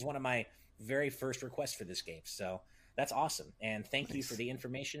 Sure. He was one of my very first requests for this game, so that's awesome. And thank you for the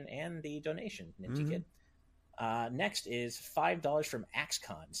information and the donation, Ninty Kid. Next is $5 from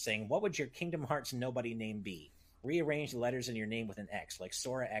AxeCon saying, what would your Kingdom Hearts nobody name be? Rearrange the letters in your name with an X, like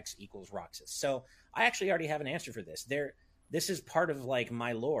Sora X equals Roxas. So I actually already have an answer for this. This is part of like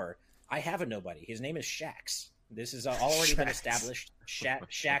my lore. I have a nobody. His name is Shax. This has already been established.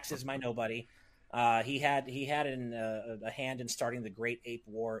 Shax is my nobody. He had a hand in starting the Great Ape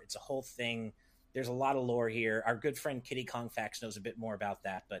War. It's a whole thing. There's a lot of lore here. Our good friend Kitty Kong Fax knows a bit more about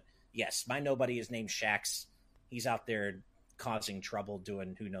that. But yes, my nobody is named Shax. He's out there causing trouble,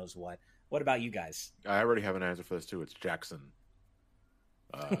 doing who knows what. What about you guys? I already have an answer for this too. It's Jackson.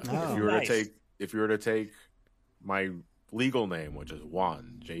 If you were to take my legal name, which is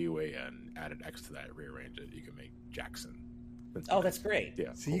Juan, Juan, add an X to that, rearrange it, you can make Jackson. That's great.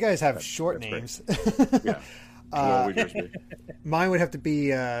 Yeah. So you guys have short names. Yeah. What would yours be? Mine would have to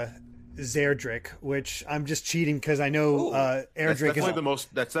be Zerdrick, which I'm just cheating because I know Erdrick is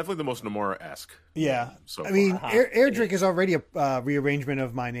that's definitely the most Nomura-esque. Yeah, so I mean, Erdrick is already a rearrangement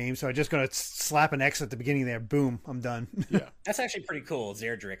of my name, so I'm just gonna slap an X at the beginning there. Boom, I'm done. Yeah, that's actually pretty cool,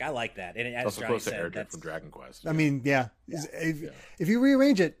 Zerdrick. I like that. And as also close to Erdrick from Dragon Quest. I mean, if you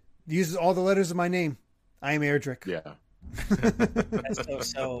rearrange it, it uses all the letters of my name. I am Erdrick. Yeah.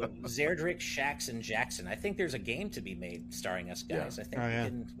 so Zerdrick, Shax, and Jackson. I think there's a game to be made starring us guys. Yeah. I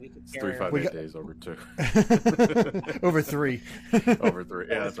think we could it's 3 5 days over 2. Over 3. Over 3.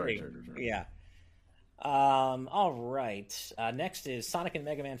 Yeah, that's right. Sure. Yeah. All right. Next is Sonic and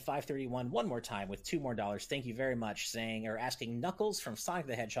Mega Man 531 one more time with $2 more. Thank you very much. Asking Knuckles from Sonic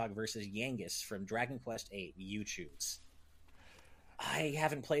the Hedgehog versus Yangus from Dragon Quest VIII. You choose. I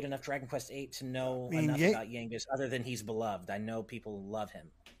haven't played enough Dragon Quest VIII to know enough about Yangus other than he's beloved. I know people love him.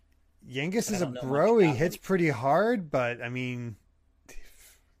 Yangus is a bro. He hits pretty hard, but I mean,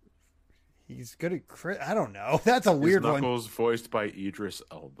 he's good at crit. I don't know. That's a weird one. Knuckles voiced by Idris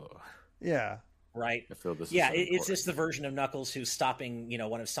Elba. Yeah. Right. I feel this. It's just the version of Knuckles who's stopping,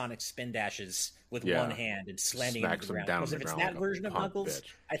 one of Sonic's spin dashes with one hand and slamming him to the ground. Because if it's that version of Knuckles,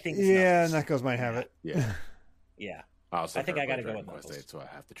 I think it's Knuckles might have it. Yeah. Yeah. I think I got to go with Knuckles. 8, so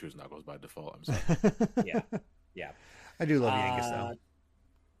I have to choose Knuckles by default. I'm sorry. Yeah. I do love Yangus,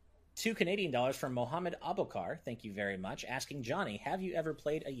 though. $2 Canadian from Mohammed Abokar. Thank you very much. Asking Johnny, have you ever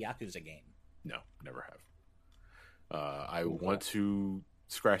played a Yakuza game? No, never have. I want to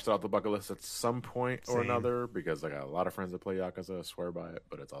scratch that off the bucket list at some point or another because I got a lot of friends that play Yakuza. I swear by it,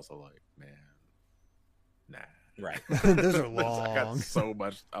 but it's also like, man, nah. Right. Those are long. I got so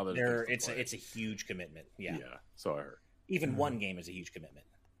much other It's a huge commitment. Yeah. So I heard. Even one game is a huge commitment.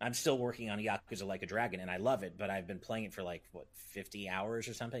 I'm still working on Yakuza Like a Dragon, and I love it, but I've been playing it for 50 hours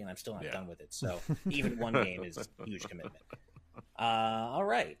or something, and I'm still not done with it. So even one game is a huge commitment. All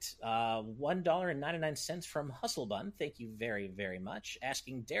right. $1.99 from Hustle Bun. Thank you very, very much.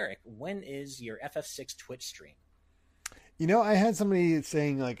 Asking Derek, when is your FF6 Twitch stream? I had somebody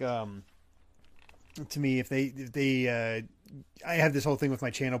saying to me if they I have this whole thing with my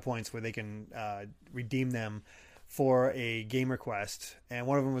channel points where they can redeem them for a game request, and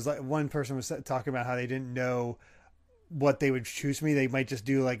one person was talking about how they didn't know what they would choose for me. They might just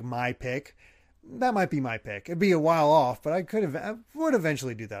do my pick. That might be my pick. It'd be a while off, but I would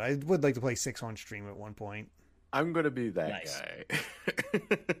eventually do that. I would like to play 6 on stream at one point. I'm gonna be that guy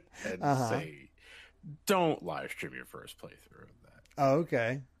and say, don't live stream your first playthrough of that. Oh,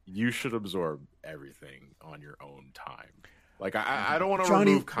 okay. You should absorb everything on your own time. I don't want to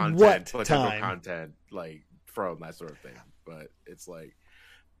Johnny, remove content, content, from that sort of thing. But it's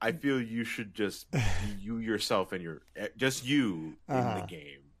I feel you should just be you yourself and just you in the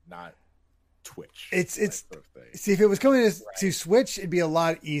game, not Twitch. It's see, if it was coming to Switch, it'd be a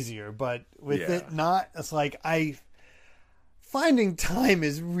lot easier. But with it not, it's finding time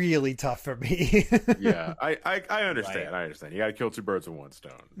is really tough for me. Yeah, I understand. Right. I understand. You got to kill 2 birds with 1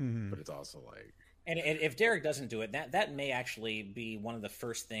 stone. But it's also And if Derek doesn't do it, that may actually be one of the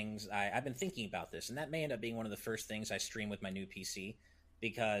first things I've been thinking about this, and that may end up being one of the first things I stream with my new PC,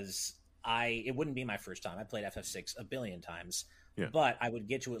 because it wouldn't be my first time. I played FF6 a billion times, yeah. but I would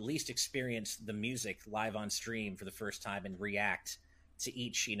get to at least experience the music live on stream for the first time and react to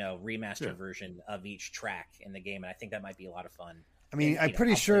each, remastered version of each track in the game. And I think that might be a lot of fun. I mean, I'm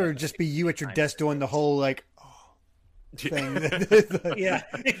pretty sure it'd just be you at your desk doing the whole thing. Yeah.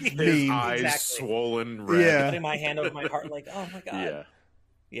 His eyes swollen red. Yeah. Putting my hand over my heart like, oh my God.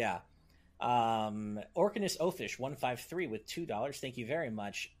 Yeah. Orcanus Ofish 153 with $2. Thank you very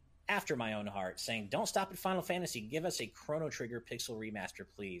much. After my own heart, saying, don't stop at Final Fantasy. Give us a Chrono Trigger pixel remaster,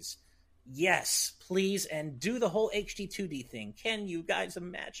 please. Yes, please, and do the whole HD 2D thing. Can you guys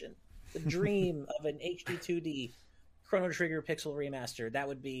imagine the dream of an HD 2D Chrono Trigger pixel remaster? That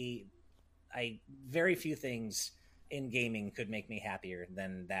would be very few things in gaming could make me happier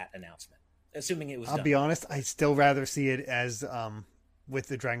than that announcement. Assuming it was I'll done. be honest, I'd still rather see it as with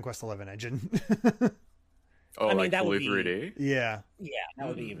the Dragon Quest XI engine. Oh, I mean, like that fully would be 3D? Yeah. Yeah, that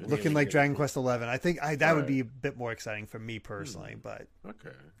would be looking like Dragon Quest XI. I think that would be a bit more exciting for me personally, but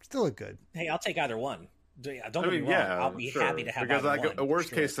still look good. Hey, I'll take either one. Don't get me wrong. I'll be happy to have because either one. A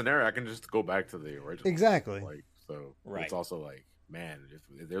worst case scenario, I can just go back to the original. Exactly. It's also like, man,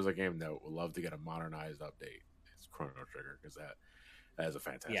 if there's a game that would love to get a modernized update, it's Chrono Trigger, because that is a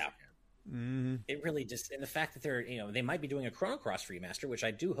fantastic game. Mm-hmm. It really just, and the fact that they might be doing a Chrono Cross remaster, which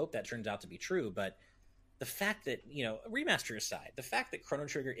I do hope that turns out to be true, but the fact that, remaster aside, the fact that Chrono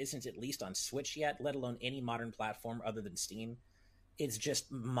Trigger isn't at least on Switch yet, let alone any modern platform other than Steam, is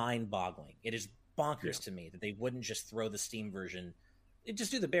just mind-boggling. It is bonkers to me that they wouldn't just throw the Steam version,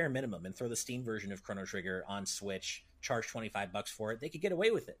 just do the bare minimum and throw the Steam version of Chrono Trigger on Switch, charge $25 for it. They could get away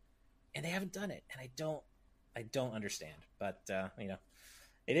with it, and they haven't done it, and I don't understand. But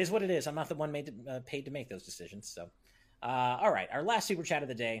it is what it is. I'm not the one paid to make those decisions, so. All right, our last super chat of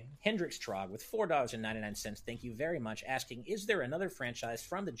the day, Hendrix Trog with $4.99. Thank you very much. Asking, is there another franchise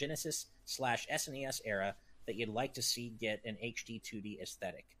from the Genesis/SNES era that you'd like to see get an HD 2D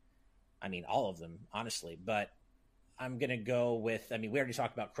aesthetic? I mean, all of them, honestly, but I'm going to go with, we already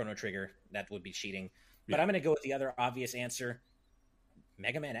talked about Chrono Trigger. That would be cheating. But I'm going to go with the other obvious answer,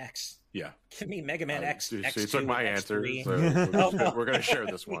 Mega Man X. Yeah. Give me Mega Man X. So X2, you took my answer. So we're going to share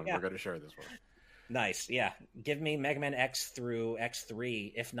this one. We're going to share this one. Nice, yeah. Give me Mega Man X through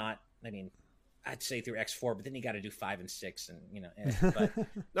X3, if not, I'd say through X4, but then you got to do 5 and 6, and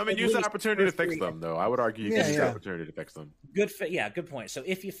But use the opportunity to fix them, though. I would argue you can use the opportunity to fix them. Good point. So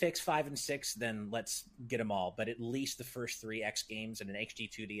if you fix 5 and 6, then let's get them all. But at least the first 3 X games in an HD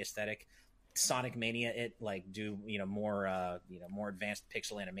 2D aesthetic, Sonic Mania, do more advanced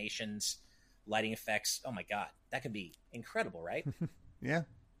pixel animations, lighting effects. Oh my God, that could be incredible, right? Yeah.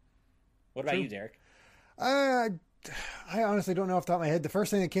 What about you, Derek? I honestly don't know off the top of my head. The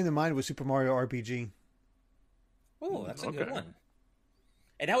first thing that came to mind was Super Mario RPG. Oh, that's a good one.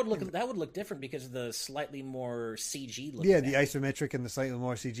 And that would look different because of the slightly more CG look. Yeah, the isometric and the slightly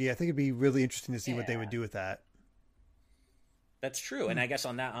more CG. I think it'd be really interesting to see what they would do with that. That's true. And I guess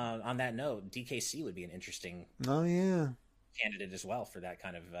on that note, DKC would be an interesting candidate as well for that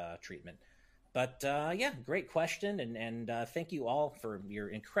kind of treatment. But great question, and thank you all for your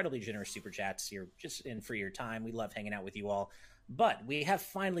incredibly generous super chats here, and for your time. We love hanging out with you all. But we have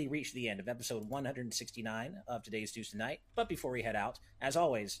finally reached the end of episode 169 of today's News Tonight. But before we head out, as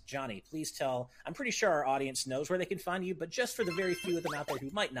always, Johnny, please I'm pretty sure our audience knows where they can find you, but just for the very few of them out there who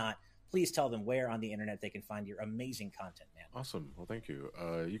might not, please tell them where on the internet they can find your amazing content, man. Awesome. Well, thank you.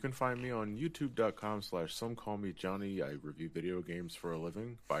 You can find me on youtube.com/somecallmejohnny. I review video games for a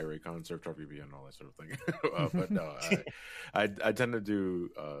living, Fire Raycon, Surf Trophy and all that sort of thing. But no, I tend to do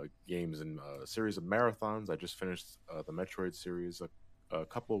games in a series of marathons. I just finished the Metroid series a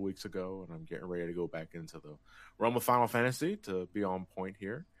couple of weeks ago, and I'm getting ready to go back into the realm of Final Fantasy to be on point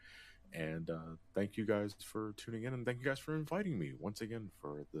here. And thank you guys for tuning in, and thank you guys for inviting me once again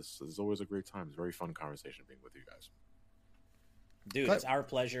for this. This is always a great time. It's a very fun conversation being with you guys. Dude, it's our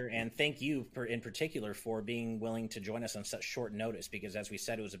pleasure, and thank you in particular for being willing to join us on such short notice, because as we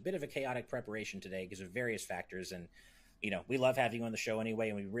said, it was a bit of a chaotic preparation today because of various factors, and we love having you on the show anyway,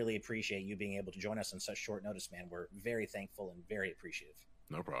 and we really appreciate you being able to join us on such short notice, man. We're very thankful and very appreciative.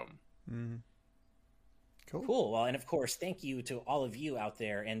 No problem. Mm-hmm. Cool. Well, and of course, thank you to all of you out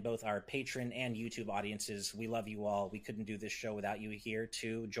there in both our Patreon and YouTube audiences. We love you all. We couldn't do this show without you here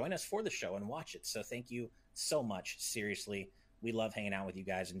to join us for the show and watch it. So thank you so much. Seriously, we love hanging out with you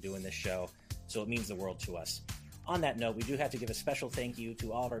guys and doing this show. So it means the world to us. On that note, we do have to give a special thank you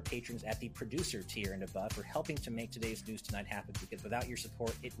to all of our patrons at the producer tier and above for helping to make today's News Tonight happen, because without your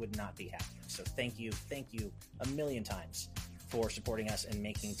support, it would not be happening. So thank you a million times for supporting us and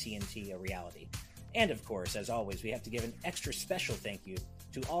making TNT a reality. And of course, as always, we have to give an extra special thank you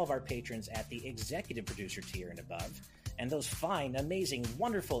to all of our patrons at the executive producer tier and above. And those fine, amazing,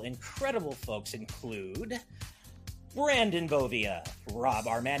 wonderful, incredible folks include Brandon Bovia, Rob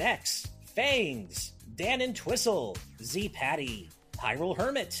Arman X, Fangs, Dan and Twistle, Z Patty, Hyrule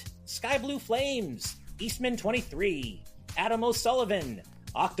Hermit, Sky Blue Flames, Eastman 23, Adam O'Sullivan,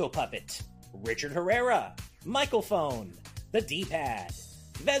 Octopuppet, Richard Herrera, Michael Phone, The D-Pad,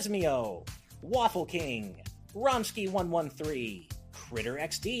 Vesmio, Waffle King, Romsky113, Critter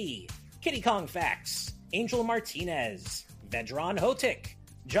XD, Kitty Kong Facts, Angel Martinez, Vedron Hotik,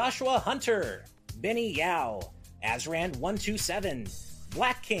 Joshua Hunter, Benny Yao, Azran127,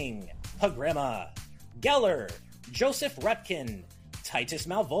 Black King, Pagrima, Geller, Joseph Rutkin, Titus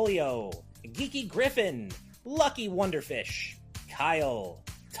Malvolio, Geeky Griffin, Lucky Wonderfish, Kyle,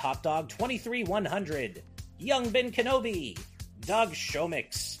 Top Dog 23100, Young Ben Kenobi, Doug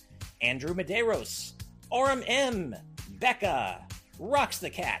Shomix, Andrew Medeiros, Orem M, Becca, Rocks the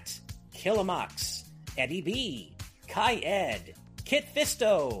Cat, Killamox, Eddie B, Kai Ed, Kit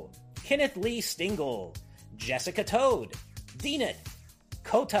Fisto, Kenneth Lee Stingle, Jessica Toad, Deaneth,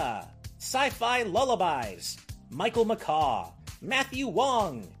 Kota, Sci-Fi Lullabies, Michael McCaw, Matthew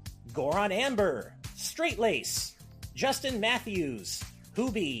Wong, Goron Amber, Straight Lace, Justin Matthews,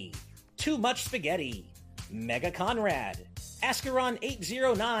 Hoobie, Too Much Spaghetti, Mega Conrad, Ascaron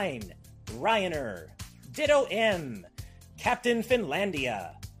 809, Ryaner, Ditto M, Captain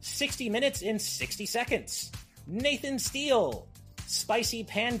Finlandia, 60 Minutes in 60 Seconds, Nathan Steele, Spicy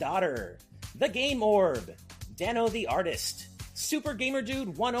Pandaughter, The Game Orb, Dano the Artist, Super Gamer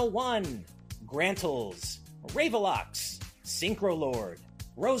Dude 101, Grantles, Ravelox, Synchro Lord,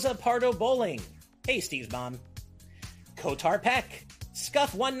 Rosa Pardo Bowling, hey Steve's mom, Kotar Peck,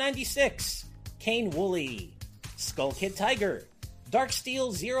 Scuff 196, Kane Woolley, Skull Kid Tiger,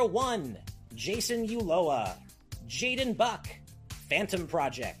 Darksteel 01, Jason Uloa, Jaden Buck, Phantom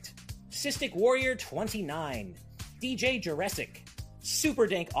Project, Cystic Warrior 29, DJ Jurassic, Super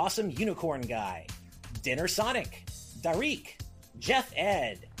Dank Awesome Unicorn Guy, Dinner Sonic, Darik, Jeff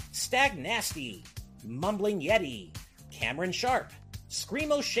Ed, Stag Nasty, Mumbling Yeti, Cameron Sharp,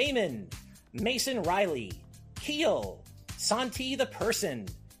 Screamo Shaman, Mason Riley, Keel, Santi the Person,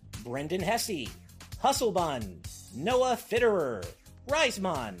 Brendan Hesse, Hustlebun, Noah Fitterer,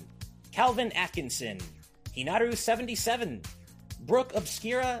 Risemon, Calvin Atkinson, Hinaru77, Brooke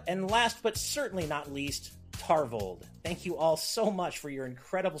Obscura, and last but certainly not least, Tarvold. Thank you all so much for your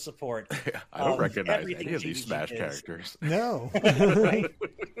incredible support. I don't recognize any of these Smash characters. No. Right?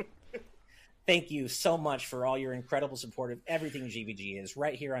 Thank you so much for all your incredible support of everything GVG is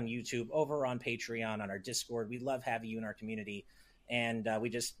right here on YouTube, over on Patreon, on our Discord. We love having you in our community. And we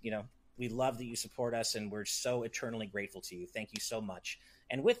just, we love that you support us, and we're so eternally grateful to you. Thank you so much.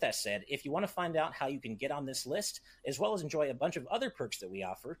 And with that said, if you want to find out how you can get on this list, as well as enjoy a bunch of other perks that we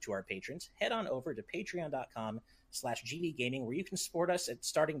offer to our patrons, head on over to patreon.com/GVGaming, where you can support us at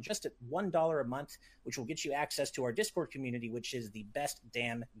starting just at $1 a month, which will get you access to our Discord community, which is the best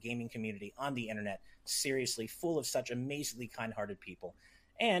damn gaming community on the internet. Seriously, full of such amazingly kind-hearted people.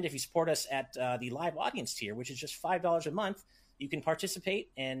 And if you support us at the live audience tier, which is just $5 a month, you can participate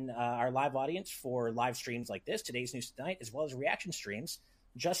in our live audience for live streams like this, Today's News Tonight, as well as reaction streams,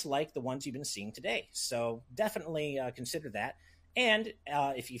 just like the ones you've been seeing today. So definitely consider that. And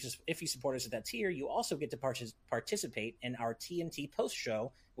if you support us at that tier, you also get to participate in our TNT post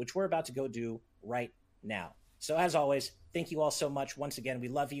show, which we're about to go do right now. So as always, thank you all so much. Once again, we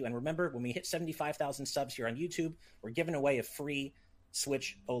love you. And remember, when we hit 75,000 subs here on YouTube, we're giving away a free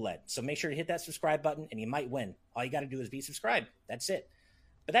Switch OLED. So make sure to hit that subscribe button and you might win. All you got to do is be subscribed. That's it.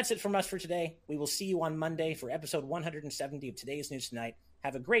 But that's it from us for today. We will see you on Monday for episode 170 of Today's News Tonight.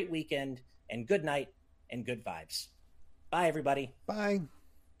 Have a great weekend and good night and good vibes. Bye, everybody. Bye.